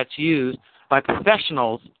tactic that's used by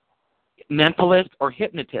professionals, mentalists, or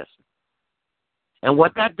hypnotists. And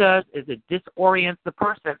what that does is it disorients the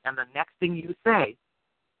person, and the next thing you say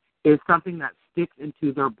is something that sticks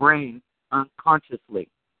into their brain unconsciously.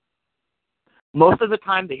 Most of the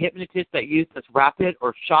time, the hypnotists that use this rapid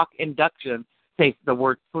or shock induction say the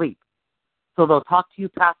word sleep. So they'll talk to you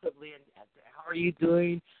passively, and how are you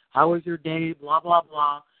doing? How was your day? Blah, blah,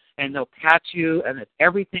 blah. And they'll catch you, and if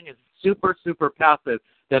everything is super, super passive,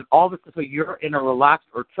 then all of a sudden you're in a relaxed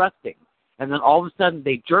or trusting. And then all of a sudden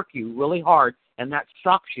they jerk you really hard, and that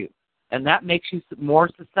shocks you. And that makes you more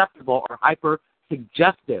susceptible or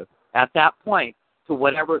hyper-suggestive at that point to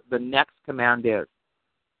whatever the next command is.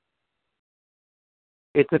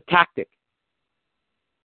 It's a tactic.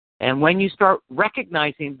 And when you start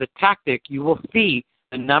recognizing the tactic, you will see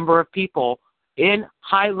the number of people in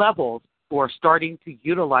high levels who are starting to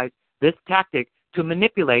utilize this tactic to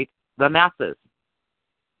manipulate the masses.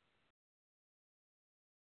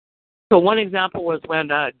 So one example was when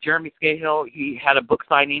Jeremy Scahill, he had a book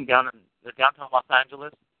signing down in downtown Los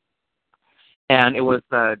Angeles, and it was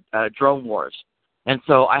Drone Wars. And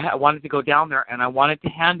so I wanted to go down there, and I wanted to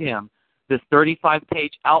hand him this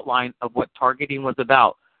 35-page outline of what targeting was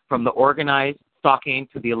about, from the organized stalking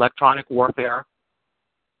to the electronic warfare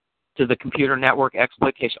to the computer network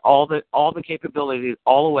exploitation, all the capabilities,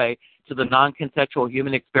 all the way to the non-consensual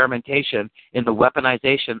human experimentation in the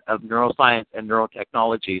weaponization of neuroscience and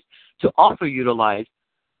neurotechnologies to also utilize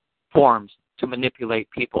forms to manipulate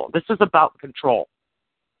people. This is about control.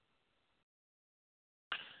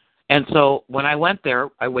 And so when I went there,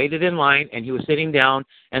 I waited in line, and he was sitting down,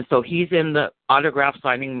 and so he's in the autograph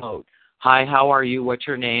signing mode. Hi, how are you? What's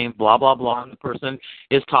your name? Blah, blah, blah. And the person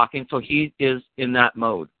is talking, so he is in that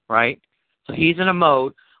mode, right? So he's in a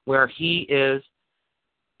mode where he's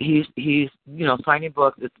signing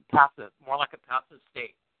books. It's passive, more like a passive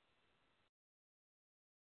state.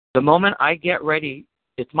 The moment I get ready,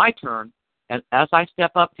 it's my turn, and as I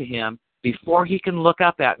step up to him, before he can look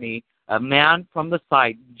up at me, a man from the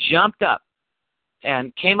side jumped up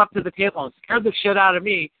and came up to the table and scared the shit out of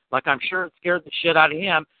me, like I'm sure it scared the shit out of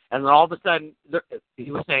him. And then all of a sudden,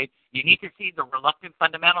 he was saying, you need to see The Reluctant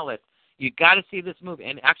Fundamentalist. You got to see this movie.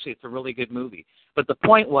 And actually, it's a really good movie. But the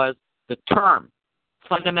point was the term,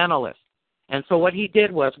 fundamentalist. And so what he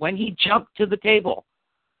did was, when he jumped to the table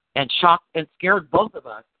and shocked and scared both of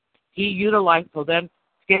us, he utilized, so then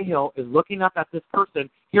Scahill is looking up at this person,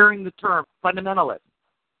 hearing the term fundamentalist.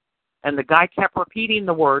 And the guy kept repeating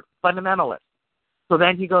the word fundamentalist. So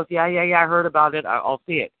then he goes, yeah, I heard about it. I'll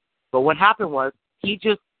see it. But what happened was, he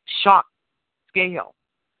just shocked Scahill.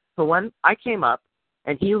 So when I came up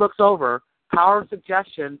and he looks over, power of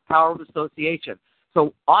suggestion, power of association.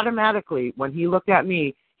 So automatically, when he looked at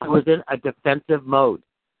me, he was in a defensive mode.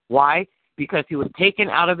 Why? Because he was taken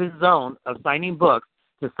out of his zone of signing books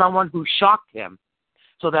to someone who shocked him,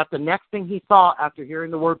 so that the next thing he saw after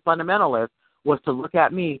hearing the word fundamentalist was to look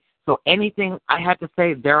at me. So anything I had to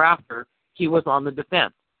say thereafter, he was on the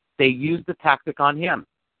defense. They used the tactic on him.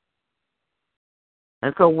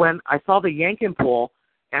 And so when I saw the yank and pull,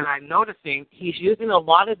 and I'm noticing he's using a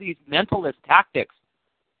lot of these mentalist tactics,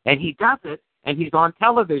 and he does it, and he's on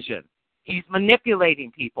television. He's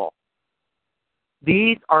manipulating people.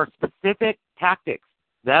 These are specific tactics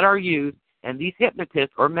that are used, and these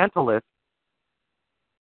hypnotists or mentalists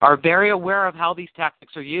are very aware of how these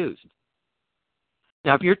tactics are used.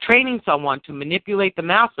 Now, if you're training someone to manipulate the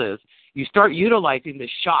masses, you start utilizing this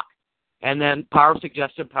shock, and then power of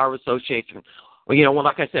suggestion, power of association. Well,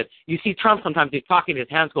 like I said, you see Trump sometimes, he's talking, his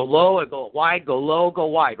hands go low and go wide, go low, go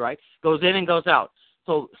wide, right? Goes in and goes out.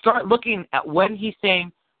 So start looking at when he's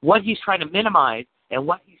saying what he's trying to minimize and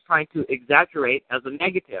what he's trying to exaggerate as a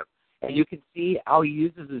negative. And you can see how he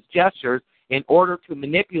uses his gestures in order to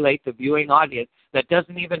manipulate the viewing audience that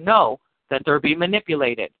doesn't even know that they're being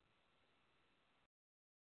manipulated.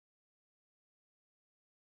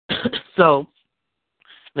 So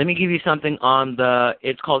let me give you something on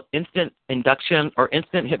it's called instant induction or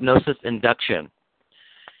instant hypnosis induction.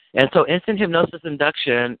 And so instant hypnosis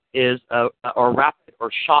induction is or rapid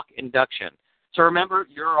or shock induction. So remember,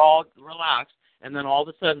 you're all relaxed, and then all of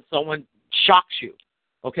a sudden someone shocks you.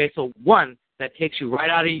 Okay, so one, that takes you right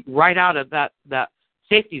out of that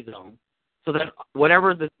safety zone. So then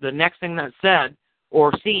whatever the next thing that's said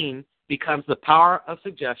or seen becomes the power of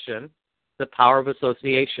suggestion, the power of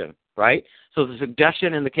association, right? So the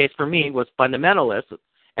suggestion in the case for me was fundamentalist,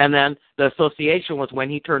 and then the association was when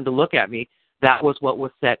he turned to look at me, that was what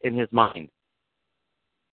was set in his mind.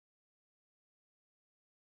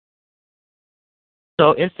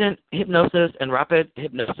 So instant hypnosis and rapid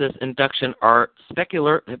hypnosis induction are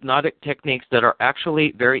specular hypnotic techniques that are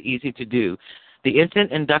actually very easy to do. The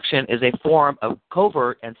instant induction is a form of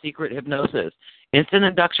covert and secret hypnosis. Instant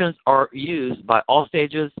inductions are used by all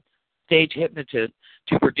stage hypnotists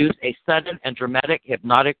to produce a sudden and dramatic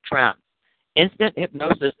hypnotic trance. Instant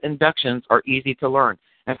hypnosis inductions are easy to learn.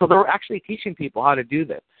 And so they're actually teaching people how to do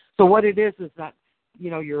this. So what it is that,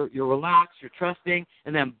 you're relaxed, you're trusting,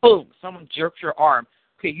 and then boom, someone jerks your arm.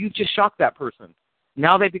 Okay, you just shocked that person.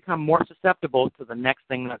 Now they become more susceptible to the next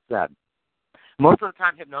thing that's said. Most of the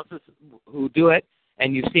time, hypnosis who do it,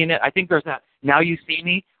 and you've seen it, I think there's that Now You See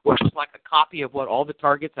Me, which is like a copy of what all the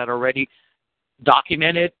targets had already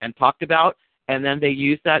documented and talked about, and then they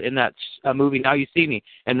use that in that movie Now You See Me,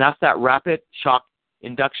 and that's that rapid shock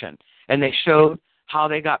induction. And they showed how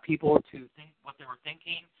they got people to think what they were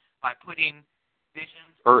thinking by putting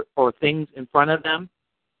visions or things in front of them.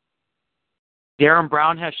 Darren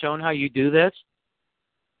Brown has shown how you do this.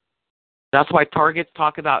 That's why targets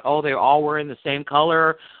talk about, they're all wearing the same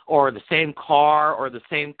color or the same car or the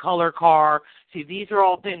same color car. See, these are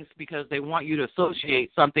all things because they want you to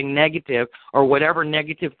associate something negative or whatever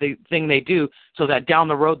negative thing they do so that down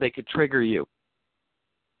the road they could trigger you.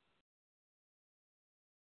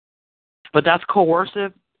 But that's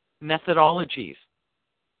coercive methodologies.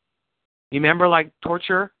 You remember like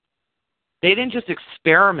torture? They didn't just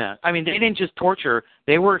experiment. They didn't just torture.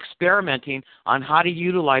 They were experimenting on how to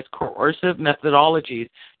utilize coercive methodologies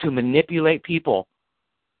to manipulate people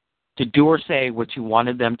to do or say what you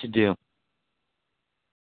wanted them to do.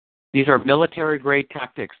 These are military-grade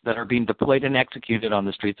tactics that are being deployed and executed on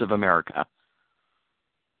the streets of America.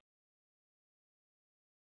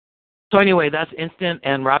 So anyway, that's instant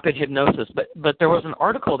and rapid hypnosis. But there was an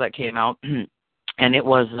article that came out, and it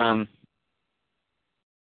was... let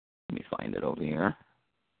me find it over here.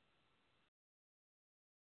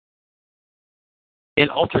 An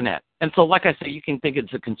alternate. And so, like I say, you can think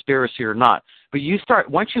it's a conspiracy or not. But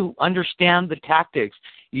once you understand the tactics,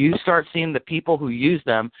 you start seeing the people who use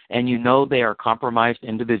them, and you know they are compromised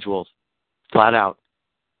individuals, flat out.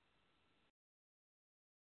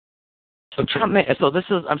 So this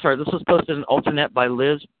was posted in Alternate by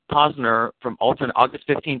Liz Posner from August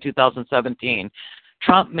 15, 2017.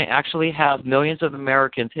 Trump may actually have millions of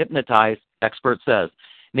Americans hypnotized, expert says.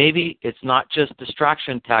 Maybe it's not just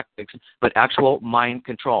distraction tactics, but actual mind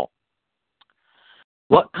control.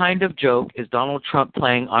 What kind of joke is Donald Trump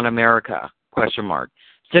playing on America?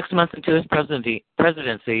 6 months into his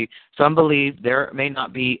presidency, some believe there may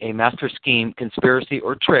not be a master scheme, conspiracy,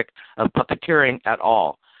 or trick of puppeteering at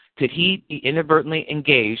all. Could he be inadvertently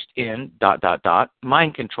engaged in ...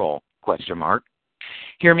 mind control?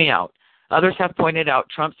 Hear me out. Others have pointed out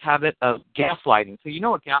Trump's habit of gaslighting. So you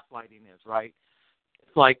know what gaslighting is, right?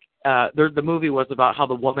 It's like the movie was about how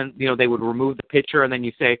the woman, they would remove the picture and then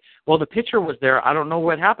you say, well, the picture was there. I don't know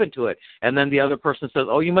what happened to it. And then the other person says,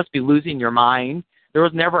 oh, you must be losing your mind. There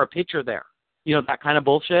was never a picture there. That kind of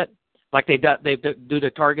bullshit. Like they do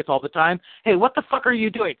the targets all the time. Hey, what the fuck are you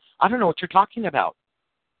doing? I don't know what you're talking about.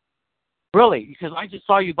 Really? Because I just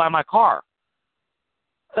saw you by my car.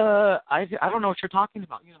 I don't know what you're talking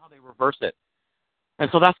about. You know how they reverse it. And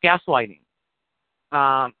so that's gaslighting.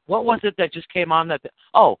 What was it that just came on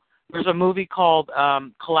there's a movie called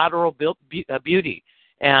Collateral Beauty,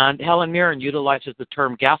 and Helen Mirren utilizes the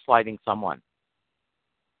term gaslighting someone.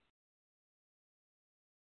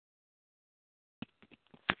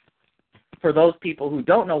 For those people who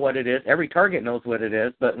don't know what it is, every target knows what it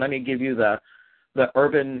is, but let me give you the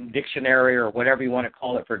urban dictionary or whatever you want to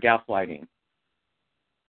call it for gaslighting.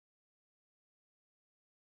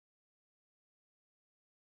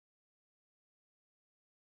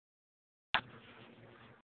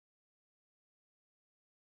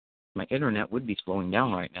 My internet would be slowing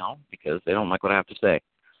down right now because they don't like what I have to say.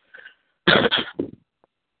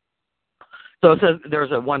 So it says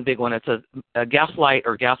there's one big one. It says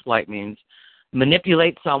gaslight means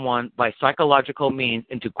manipulate someone by psychological means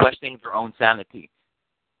into questioning their own sanity.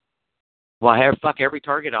 Well, every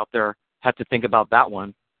target out there had to think about that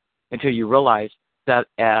one until you realize that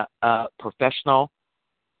a professional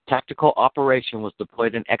tactical operation was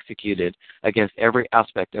deployed and executed against every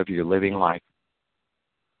aspect of your living life.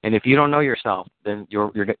 And if you don't know yourself, then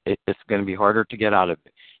it's going to be harder to get out of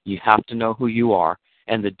it. You have to know who you are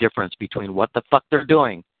and the difference between what the fuck they're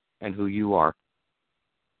doing and who you are.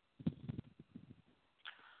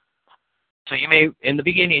 So you may, in the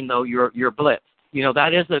beginning, though, you're blitzed. You know,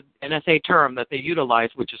 that is an NSA term that they utilize,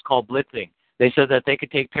 which is called blitzing. They said that they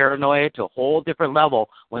could take paranoia to a whole different level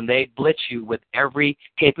when they blitz you with every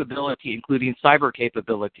capability, including cyber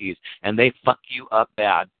capabilities, and they fuck you up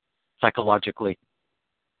bad psychologically.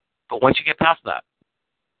 But once you get past that,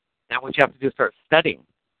 then what you have to do is start studying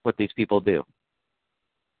what these people do.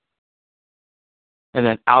 And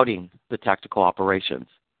then outing the tactical operations.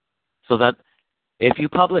 So that if you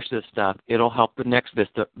publish this stuff, it'll help the next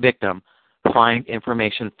victim find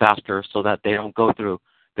information faster so that they don't go through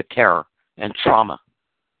the terror and trauma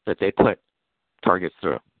that they put targets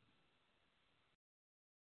through.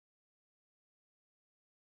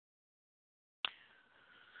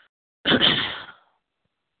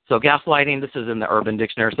 So gaslighting, this is in the Urban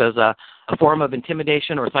Dictionary, says a form of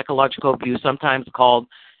intimidation or psychological abuse, sometimes called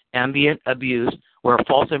ambient abuse, where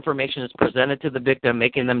false information is presented to the victim,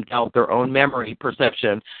 making them doubt their own memory,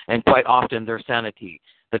 perception, and quite often their sanity.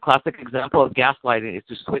 The classic example of gaslighting is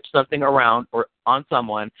to switch something around or on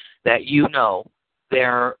someone that you know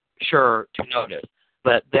they're sure to notice,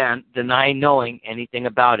 but then deny knowing anything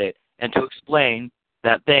about it, and to explain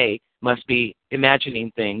that they must be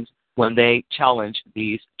imagining things when they challenge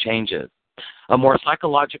these changes. A more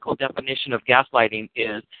psychological definition of gaslighting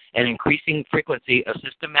is an increasing frequency of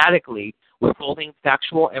systematically withholding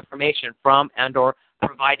factual information from and or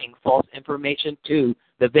providing false information to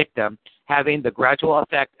the victim, having the gradual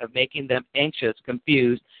effect of making them anxious,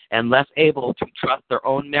 confused, and less able to trust their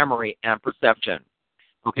own memory and perception.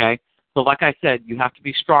 Okay? So like I said, you have to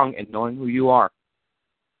be strong in knowing who you are,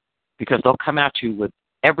 because they'll come at you with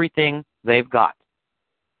everything they've got.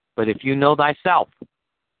 But if you know thyself,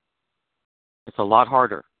 it's a lot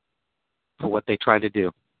harder for what they try to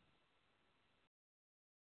do.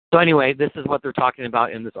 So anyway, this is what they're talking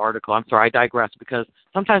about in this article. I'm sorry, I digress, because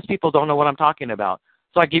sometimes people don't know what I'm talking about.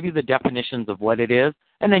 So I give you the definitions of what it is,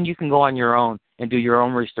 and then you can go on your own and do your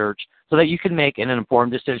own research so that you can make an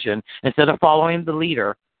informed decision instead of following the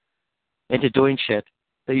leader into doing shit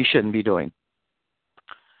that you shouldn't be doing.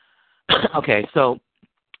 Okay, so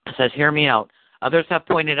it says, hear me out. Others have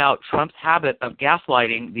pointed out Trump's habit of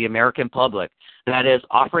gaslighting the American public, that is,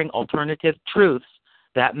 offering alternative truths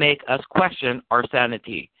that make us question our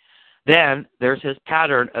sanity. Then there's his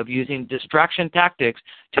pattern of using distraction tactics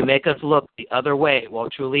to make us look the other way while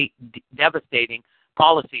truly devastating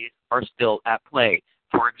policies are still at play.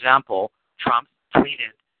 For example, Trump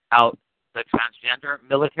tweeted out the transgender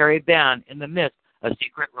military ban in the midst of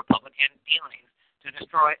secret Republican dealings to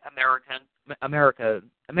destroy Americans'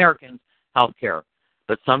 health care.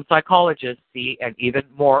 But some psychologists see an even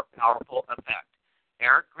more powerful effect.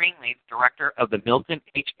 Eric Greenleaf, director of the Milton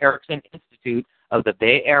H. Erickson Institute of the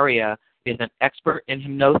Bay Area, is an expert in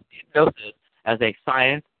hypnosis as a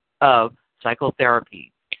science of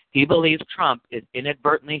psychotherapy. He believes Trump is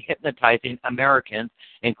inadvertently hypnotizing Americans,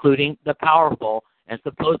 including the powerful and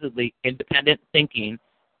supposedly independent thinking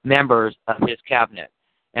members of his cabinet.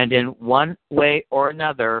 And in one way or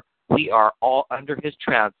another, we are all under his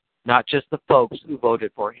trance, not just the folks who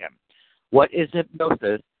voted for him. What is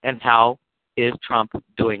hypnosis, and how is Trump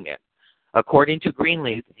doing it? According to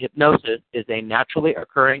Greenleaf, hypnosis is a naturally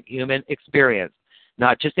occurring human experience,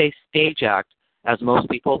 not just a stage act as most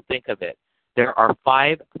people think of it. There are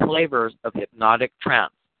 5 flavors of hypnotic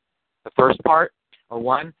trance. The first part, or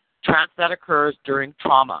 1, trance that occurs during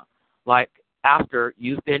trauma, like after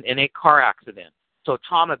you've been in a car accident. So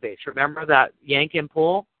trauma-based. Remember that yank and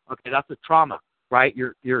pull? Okay, that's a trauma, right?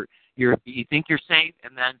 You think you're safe,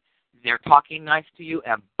 and then they're talking nice to you,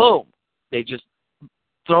 and boom, they just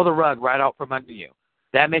throw the rug right out from under you.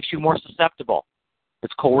 That makes you more susceptible.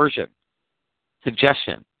 It's coercion,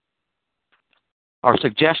 suggestion, or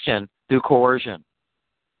suggestion through coercion.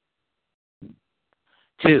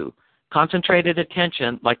 2, concentrated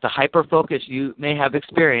attention, like the hyper-focus you may have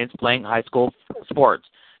experienced playing high school sports.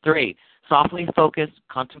 3, softly focused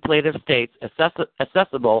contemplative states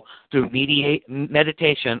accessible through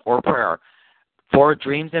meditation or prayer. 4,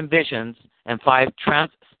 dreams and visions. And 5,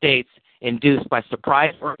 trance states induced by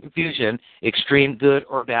surprise or confusion, extreme good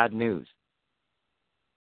or bad news.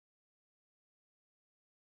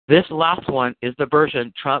 This last one is the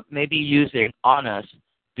version Trump may be using on us,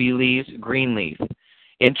 believes Greenleaf.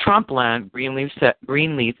 In Trumpland,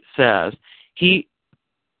 Greenleaf says he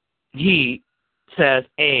says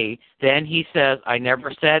A, then he says I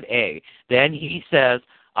never said A, then he says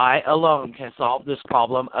I alone can solve this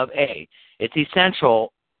problem of A. It's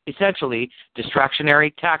essentially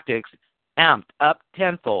distractionary tactics amped up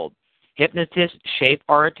tenfold. Hypnotists shape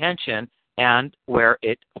our attention and where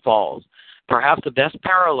it falls. Perhaps the best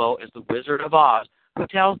parallel is the Wizard of Oz, who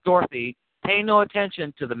tells Dorothy, pay no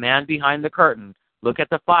attention to the man behind the curtain. Look at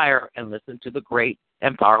the fire and listen to the great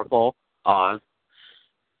and powerful Oz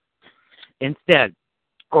instead.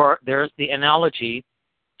 Or there's the analogy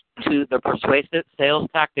to the persuasive sales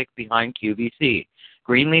tactic behind QVC.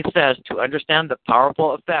 Greenleaf says to understand the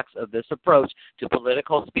powerful effects of this approach to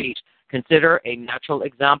political speech, consider a natural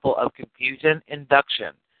example of confusion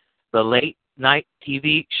induction. The late-night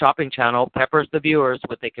TV shopping channel peppers the viewers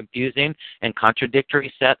with a confusing and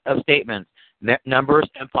contradictory set of statements, numbers,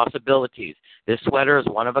 and possibilities. This sweater is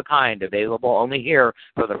one of a kind, available only here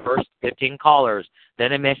for the first 15 callers.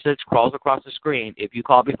 Then a message crawls across the screen. If you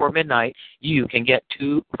call before midnight, you can get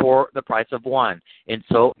 2 for the price of 1 in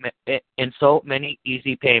so many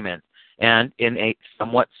easy payments. And in a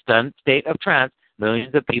somewhat stunned state of trance,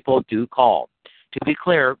 millions of people do call. To be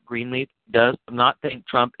clear, Greenleaf does not think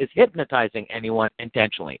Trump is hypnotizing anyone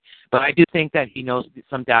intentionally. But I do think that he knows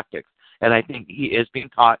some tactics. And I think he is being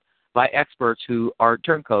taught by experts who are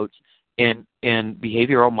turncoats in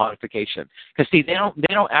behavioral modification. Because see, they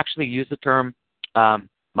don't actually use the term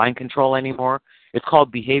mind control anymore. It's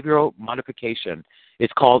called behavioral modification.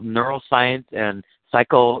 It's called neuroscience and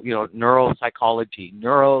neuropsychology,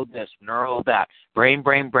 neuro this, neuro that, brain.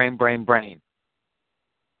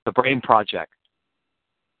 The Brain Project.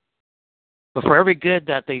 But for every good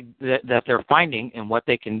that they're finding and what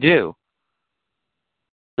they can do,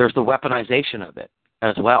 there's the weaponization of it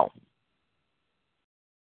as well.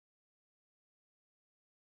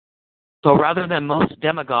 So rather than most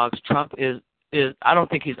demagogues, Trump is I don't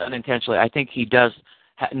think he's unintentionally. I think he does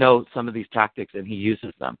know some of these tactics and he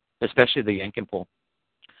uses them, especially the yank and pull.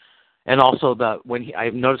 And also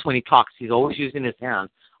I've noticed when he talks, he's always using his hands.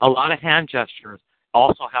 A lot of hand gestures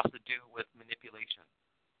also have to do with manipulation.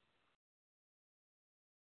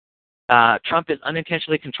 Trump is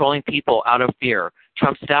unintentionally controlling people out of fear.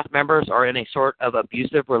 Trump staff members are in a sort of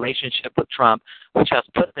abusive relationship with Trump, which has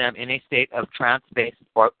put them in a state of trance based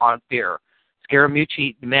on fear.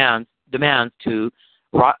 Scaramucci demands to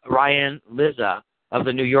Ryan Lizza of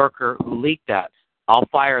the New Yorker, who leaked that "I'll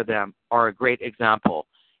fire them," are a great example.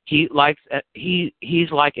 He's like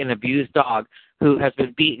an abused dog who has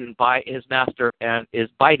been beaten by his master and is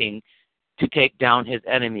biting to take down his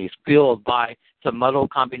enemies, fueled by some muddled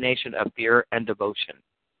combination of fear and devotion.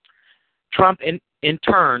 Trump, in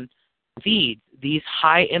turn, feeds these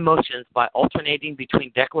high emotions by alternating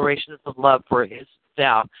between declarations of love for his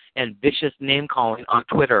staff and vicious name-calling on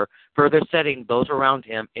Twitter, further setting those around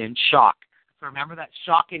him in shock. So remember that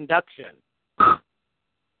shock induction.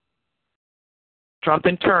 Trump,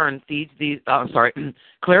 in turn, feeds these,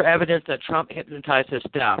 clear evidence that Trump hypnotized his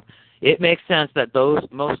staff. It makes sense that those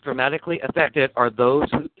most dramatically affected are those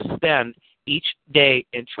who spend each day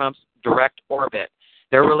in Trump's direct orbit.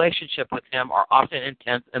 Their relationship with him are often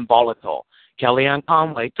intense and volatile. Kellyanne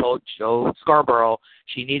Conway told Joe Scarborough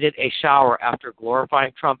she needed a shower after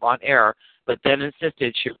glorifying Trump on air, but then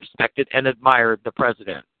insisted she respected and admired the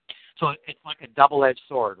president. So it's like a double-edged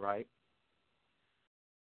sword, right?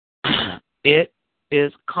 It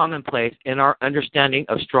is commonplace in our understanding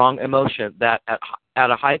of strong emotion that at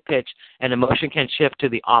a high pitch, an emotion can shift to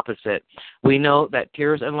the opposite. We know that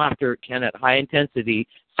tears and laughter can, at high intensity,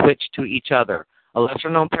 switch to each other. A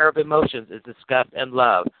lesser-known pair of emotions is disgust and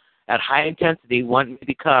love. At high intensity, one may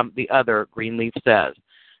become the other, Greenleaf says.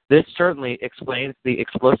 This certainly explains the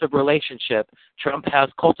explosive relationship Trump has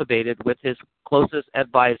cultivated with his closest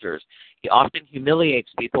advisors. He often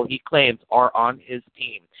humiliates people he claims are on his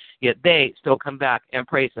team, yet they still come back and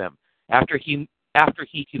praise him. After he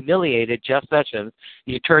humiliated Jeff Sessions,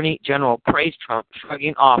 the Attorney General praised Trump,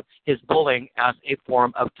 shrugging off his bullying as a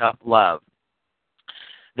form of tough love.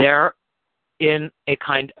 They're in a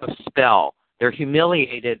kind of spell. They're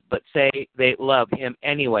humiliated, but say they love him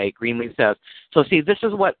anyway, Greenleaf says. So see, this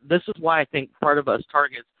is why I think part of us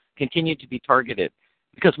targets continue to be targeted,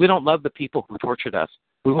 because we don't love the people who tortured us.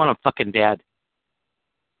 We want them fucking dead.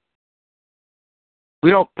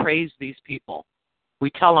 We don't praise these people.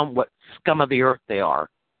 We tell them what scum of the earth they are.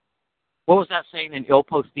 What was that saying in Il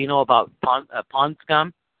Postino about pond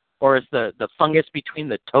scum? or it's the fungus between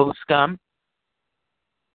the toe scum.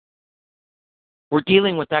 We're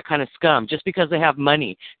dealing with that kind of scum just because they have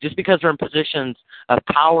money, just because they're in positions of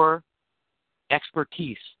power,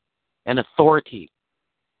 expertise, and authority.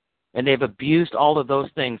 And they've abused all of those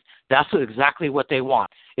things. That's exactly what they want.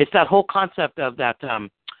 It's that whole concept of that.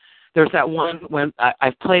 There's that one when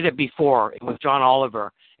I've played it before with John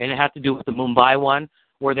Oliver, and it had to do with the Mumbai one,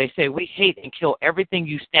 where they say, we hate and kill everything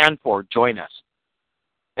you stand for. Join us.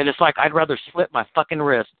 And it's like, I'd rather slit my fucking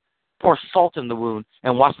wrist, pour salt in the wound,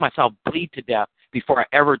 and watch myself bleed to death before I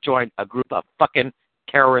ever join a group of fucking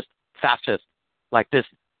terrorist fascists like this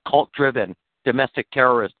cult-driven domestic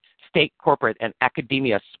terrorist, state, corporate, and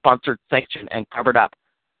academia-sponsored, sanctioned, and covered up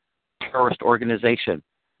terrorist organization,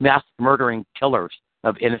 mass murdering killers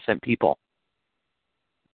of innocent people.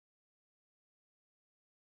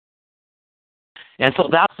 And so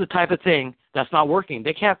that's the type of thing that's not working.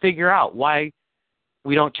 They can't figure out why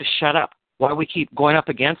we don't just shut up, why we keep going up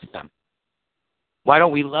against them. Why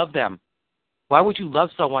don't we love them? Why would you love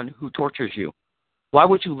someone who tortures you? Why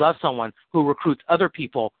would you love someone who recruits other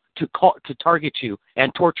people to target you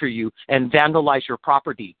and torture you and vandalize your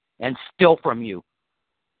property and steal from you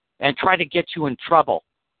and try to get you in trouble?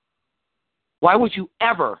 Why would you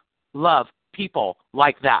ever love people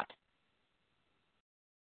like that?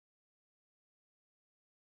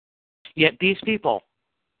 Yet these people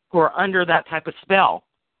who are under that type of spell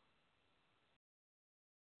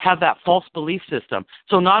have that false belief system.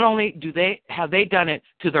 So not only have they done it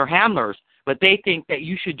to their handlers, but they think that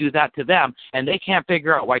you should do that to them, and they can't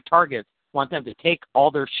figure out why targets want them to take all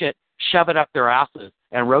their shit, shove it up their asses,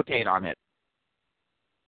 and rotate on it.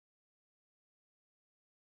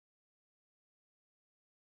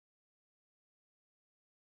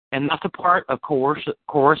 And that's a part of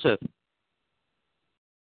coercive.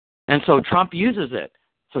 And so Trump uses it.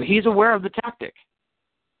 So he's aware of the tactic.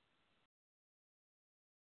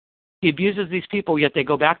 He abuses these people, yet they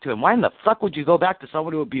go back to him. Why in the fuck would you go back to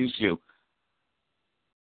someone who abused you?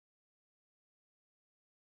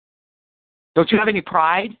 Don't you have any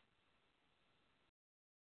pride?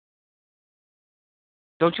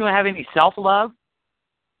 Don't you have any self-love?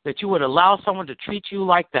 That you would allow someone to treat you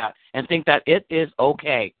like that and think that it is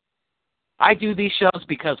okay. I do these shows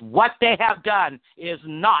because what they have done is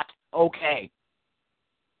not okay.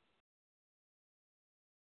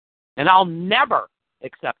 And I'll never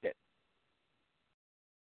accept it.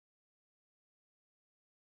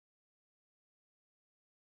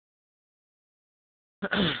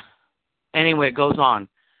 Anyway, it goes on.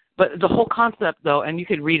 But the whole concept, though, and you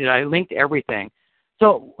can read it, I linked everything.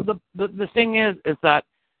 So the thing is that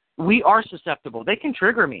we are susceptible. They can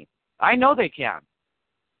trigger me. I know they can.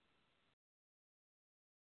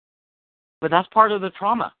 But that's part of the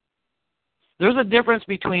trauma. There's a difference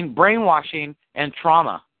between brainwashing and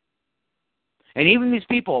trauma. And even these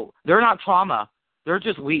people, they're not trauma. They're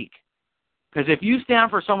just weak. Because if you stand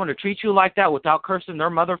for someone to treat you like that without cursing their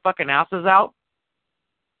motherfucking asses out,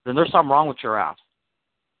 then there's something wrong with your ass.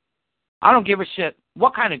 I don't give a shit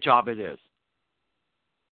what kind of job it is.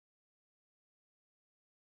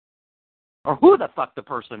 Or who the fuck the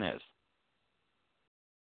person is.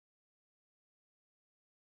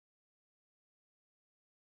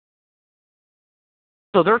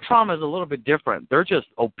 So their trauma is a little bit different. They're just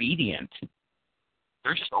obedient.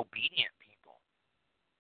 They're just obedient people.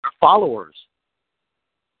 They're followers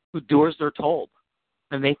who do as they're told.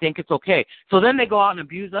 And they think it's okay. So then they go out and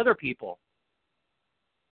abuse other people.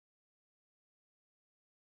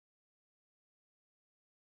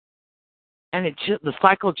 And the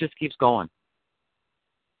cycle just keeps going.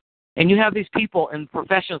 And you have these people in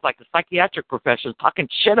professions like the psychiatric professions talking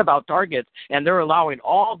shit about targets, and they're allowing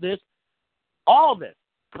all this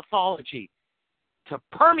pathology to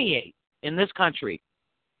permeate in this country.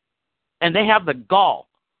 And they have the gall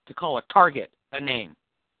to call a target a name.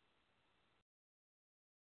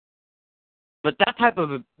 But that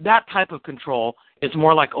type of control is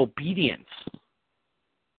more like obedience.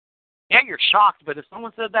 Yeah, you're shocked, but if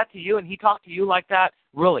someone said that to you and he talked to you like that,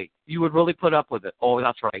 really, you would really put up with it. Oh,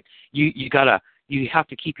 that's right. You have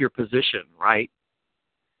to keep your position, right?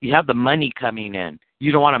 You have the money coming in.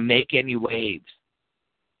 You don't want to make any waves.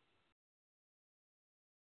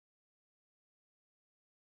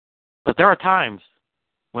 But there are times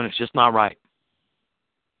when it's just not right.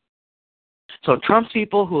 So Trump's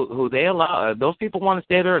people who they allow, those people want to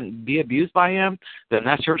stay there and be abused by him, then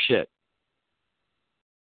that's your shit.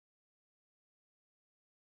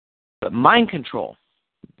 But mind control,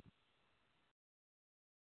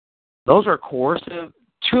 those are coercive,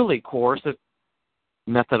 truly coercive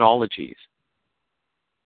methodologies.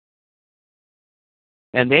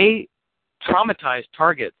 And they traumatize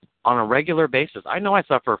targets on a regular basis. I know I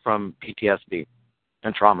suffer from PTSD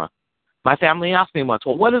and trauma. My family asked me once,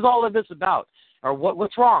 well, what is all of this about? Or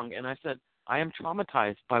what's wrong? And I said, I am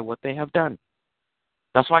traumatized by what they have done.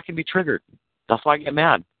 That's why I can be triggered. That's why I get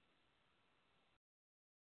mad.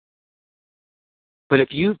 But if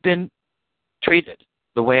you've been treated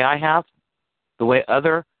the way I have, the way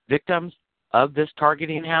other victims of this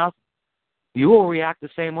targeting have, you will react the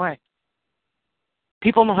same way.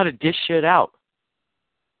 People know how to dish shit out.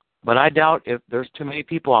 But I doubt if there's too many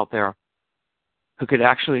people out there who could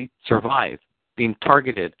actually survive being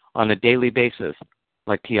targeted on a daily basis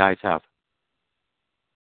like TIs have.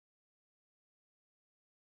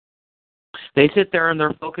 They sit there in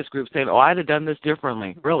their focus group saying, oh, I'd have done this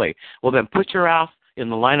differently. Really? Well, then put your ass in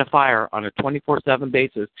the line of fire on a 24/7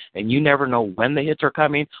 basis, and you never know when the hits are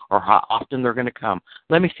coming or how often they're going to come.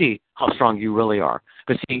 Let me see how strong you really are.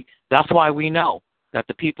 Because, see, that's why we know that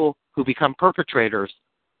the people who become perpetrators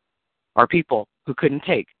are people who couldn't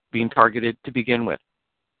take being targeted to begin with.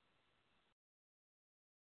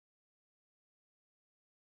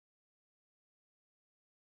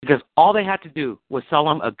 Because all they had to do was sell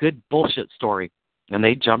them a good bullshit story, and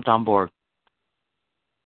they jumped on board.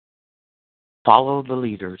 Follow the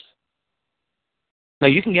leaders. Now,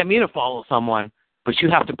 you can get me to follow someone, but you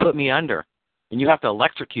have to put me under, and you have to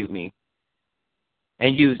electrocute me,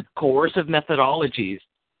 and use coercive methodologies,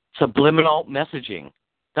 subliminal messaging.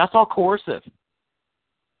 That's all coercive.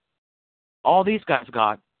 All these guys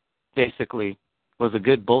got, basically, was a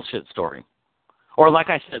good bullshit story. Or like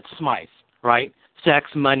I said, Smythe, right? Sex,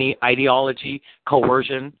 money, ideology,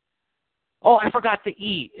 coercion. Oh, I forgot the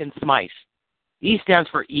E in Smythe. E stands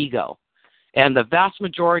for ego. And the vast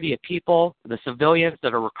majority of people, the civilians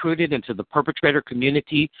that are recruited into the perpetrator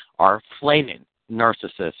community, are flaming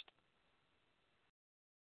narcissists.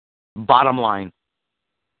 Bottom line,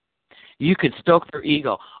 you could stoke their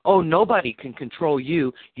ego. Oh, nobody can control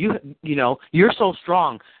you. You know, you're so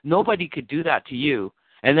strong. Nobody could do that to you.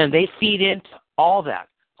 And then they feed into all that.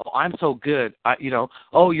 Oh, I'm so good.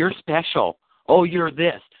 Oh, you're special. Oh, you're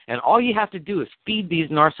this. And all you have to do is feed these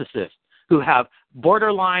narcissists who have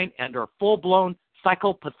borderline and are full-blown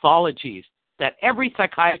psychopathologies that every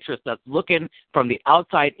psychiatrist that's looking from the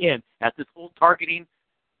outside in at this whole targeting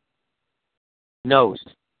knows.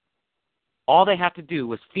 All they have to do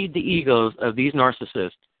was feed the egos of these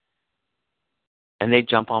narcissists, and they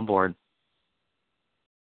jump on board.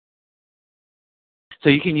 So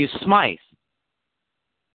you can use Smythe.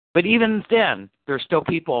 But even then, there's still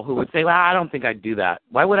people who would say, well, I don't think I'd do that.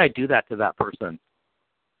 Why would I do that to that person?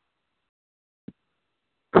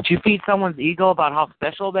 But you feed someone's ego about how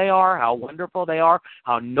special they are, how wonderful they are,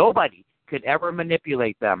 how nobody could ever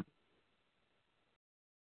manipulate them.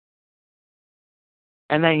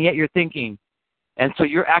 And then yet you're thinking, and so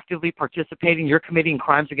you're actively participating, you're committing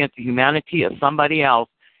crimes against the humanity of somebody else,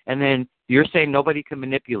 and then you're saying nobody can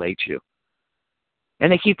manipulate you.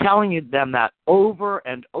 And they keep telling you them that over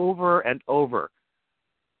and over and over,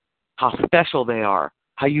 how special they are,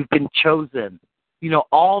 how you've been chosen. You know,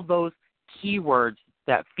 all those keywords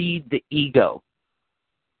that feed the ego.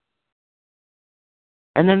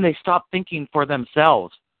 And then they stop thinking for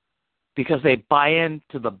themselves because they buy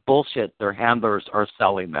into the bullshit their handlers are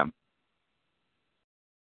selling them.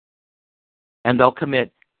 And they'll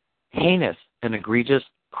commit heinous and egregious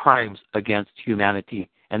crimes against humanity.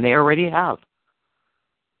 And they already have.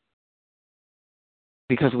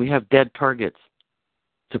 Because we have dead targets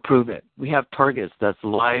to prove it. We have targets that's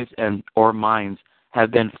lives and or minds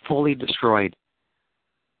have been fully destroyed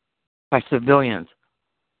by civilians,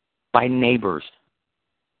 by neighbors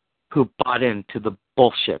who bought into the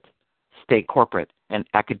bullshit state corporate and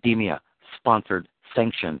academia sponsored,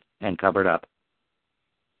 sanctioned, and covered up.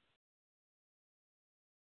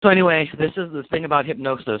 So anyway, this is the thing about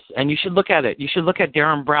hypnosis, and you should look at it. You should look at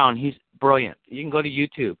Darren Brown. He's brilliant. You can go to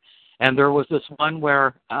YouTube. And there was this one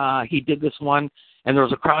where he did this one, and there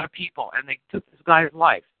was a crowd of people, and they took this guy's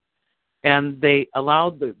life. And they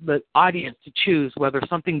allowed the audience to choose whether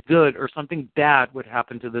something good or something bad would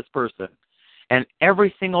happen to this person. And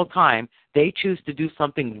every single time, they choose to do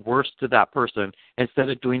something worse to that person instead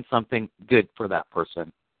of doing something good for that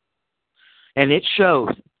person. And it shows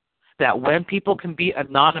that when people can be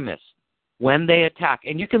anonymous, when they attack,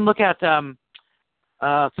 and you can look at Philip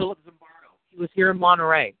Zimbardo. He was here in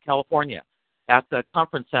Monterey, California, at the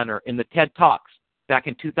conference center in the TED Talks back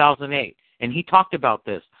in 2008, and he talked about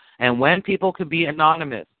this. And when people can be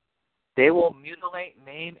anonymous, they will mutilate,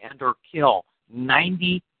 maim, and or kill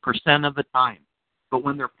 90% of the time. But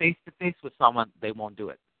when they're face-to-face with someone, they won't do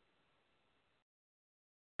it.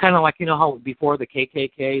 Kind of like, you know how before the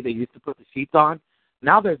KKK, they used to put the sheets on?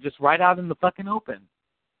 Now they're just right out in the fucking open.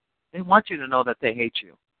 They want you to know that they hate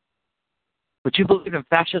you. But you believe in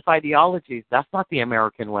fascist ideologies. That's not the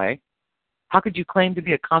American way. How could you claim to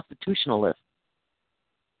be a constitutionalist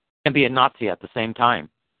and be a Nazi at the same time?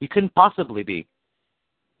 You couldn't possibly be.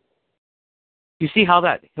 You see how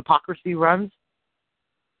that hypocrisy runs?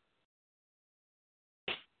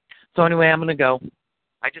 So anyway, I'm going to go.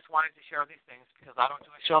 I just wanted to share these things because I don't do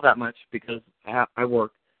a show that much because I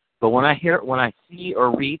work. But when I see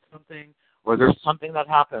or read something, or there's something that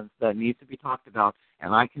happens that needs to be talked about,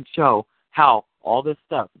 and I can show how all this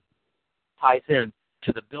stuff ties in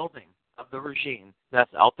to the building of the regime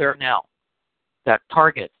that's out there now, that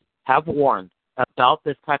targets have warned about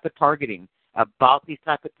this type of targeting, about these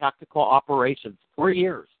type of tactical operations for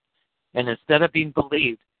years. And instead of being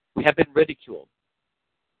believed, we have been ridiculed.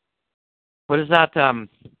 What is that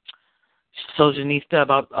Solzhenitsyn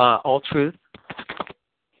about all truth?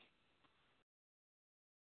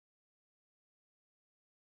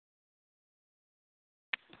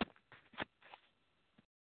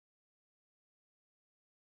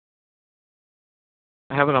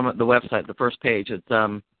 I have it on the website, the first page. It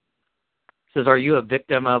says, are you a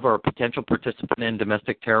victim of or a potential participant in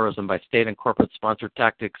domestic terrorism by state and corporate-sponsored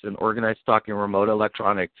tactics and organized stalking, remote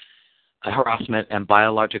electronic harassment, and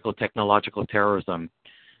biological technological terrorism?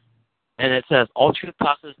 And it says, all truth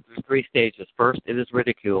passes through three stages. First, it is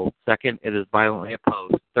ridiculed. Second, it is violently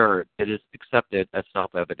opposed. Third, it is accepted as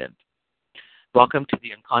self-evident. Welcome to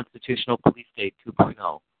the unconstitutional police state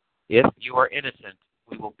 2.0. If you are innocent,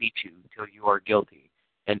 we will beat you till you are guilty.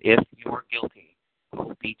 And if you are guilty, we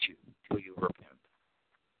will beat you till you repent.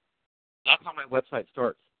 That's how my website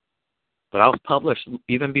starts. But I was published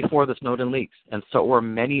even before the Snowden leaks, and so were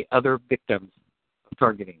many other victims of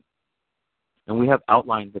targeting. And we have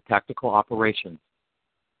outlined the tactical operations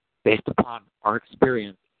based upon our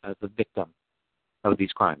experience as a victim of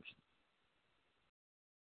these crimes.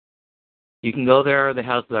 You can go there. It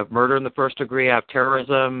has the murder in the first degree, I have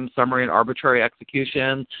terrorism, summary and arbitrary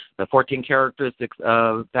execution, the 14 characteristics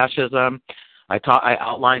of fascism. I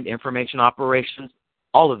outlined information operations,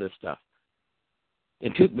 all of this stuff. I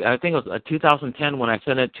think it was 2010 when I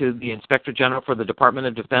sent it to the Inspector General for the Department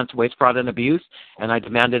of Defense Waste, Fraud, and Abuse, and I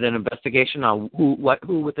demanded an investigation on who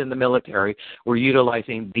within the military were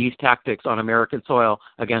utilizing these tactics on American soil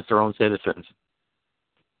against their own citizens.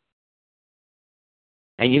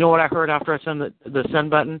 And you know what I heard after I sent the send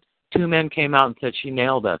button? 2 men came out and said, she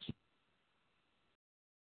nailed us.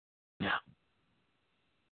 Yeah.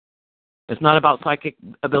 It's not about psychic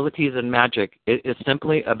abilities and magic. It is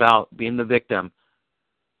simply about being the victim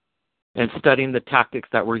and studying the tactics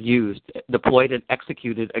that were used, deployed, and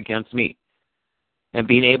executed against me, and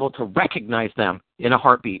being able to recognize them in a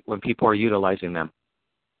heartbeat when people are utilizing them.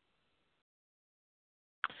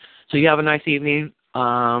 So you have a nice evening.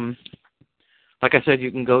 Like I said,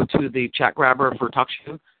 you can go to the chat grabber for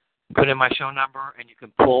TalkShoe, put in my show number, and you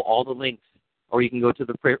can pull all the links. Or you can go to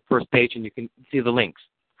the first page and you can see the links.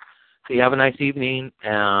 So you have a nice evening,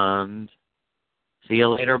 and see you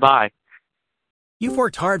later. Bye. You've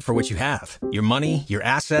worked hard for what you have. Your money, your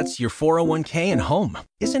assets, your 401k, and home.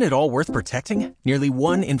 Isn't it all worth protecting? Nearly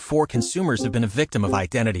 1 in 4 consumers have been a victim of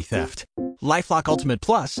identity theft. LifeLock Ultimate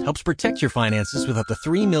Plus helps protect your finances with up to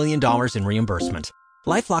 $3 million in reimbursement.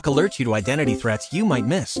 LifeLock alerts you to identity threats you might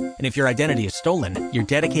miss. And if your identity is stolen, your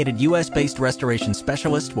dedicated U.S.-based restoration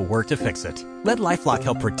specialist will work to fix it. Let LifeLock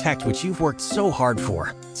help protect what you've worked so hard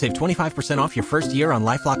for. Save 25% off your first year on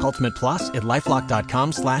LifeLock Ultimate Plus at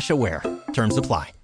LifeLock.com/aware. Terms apply.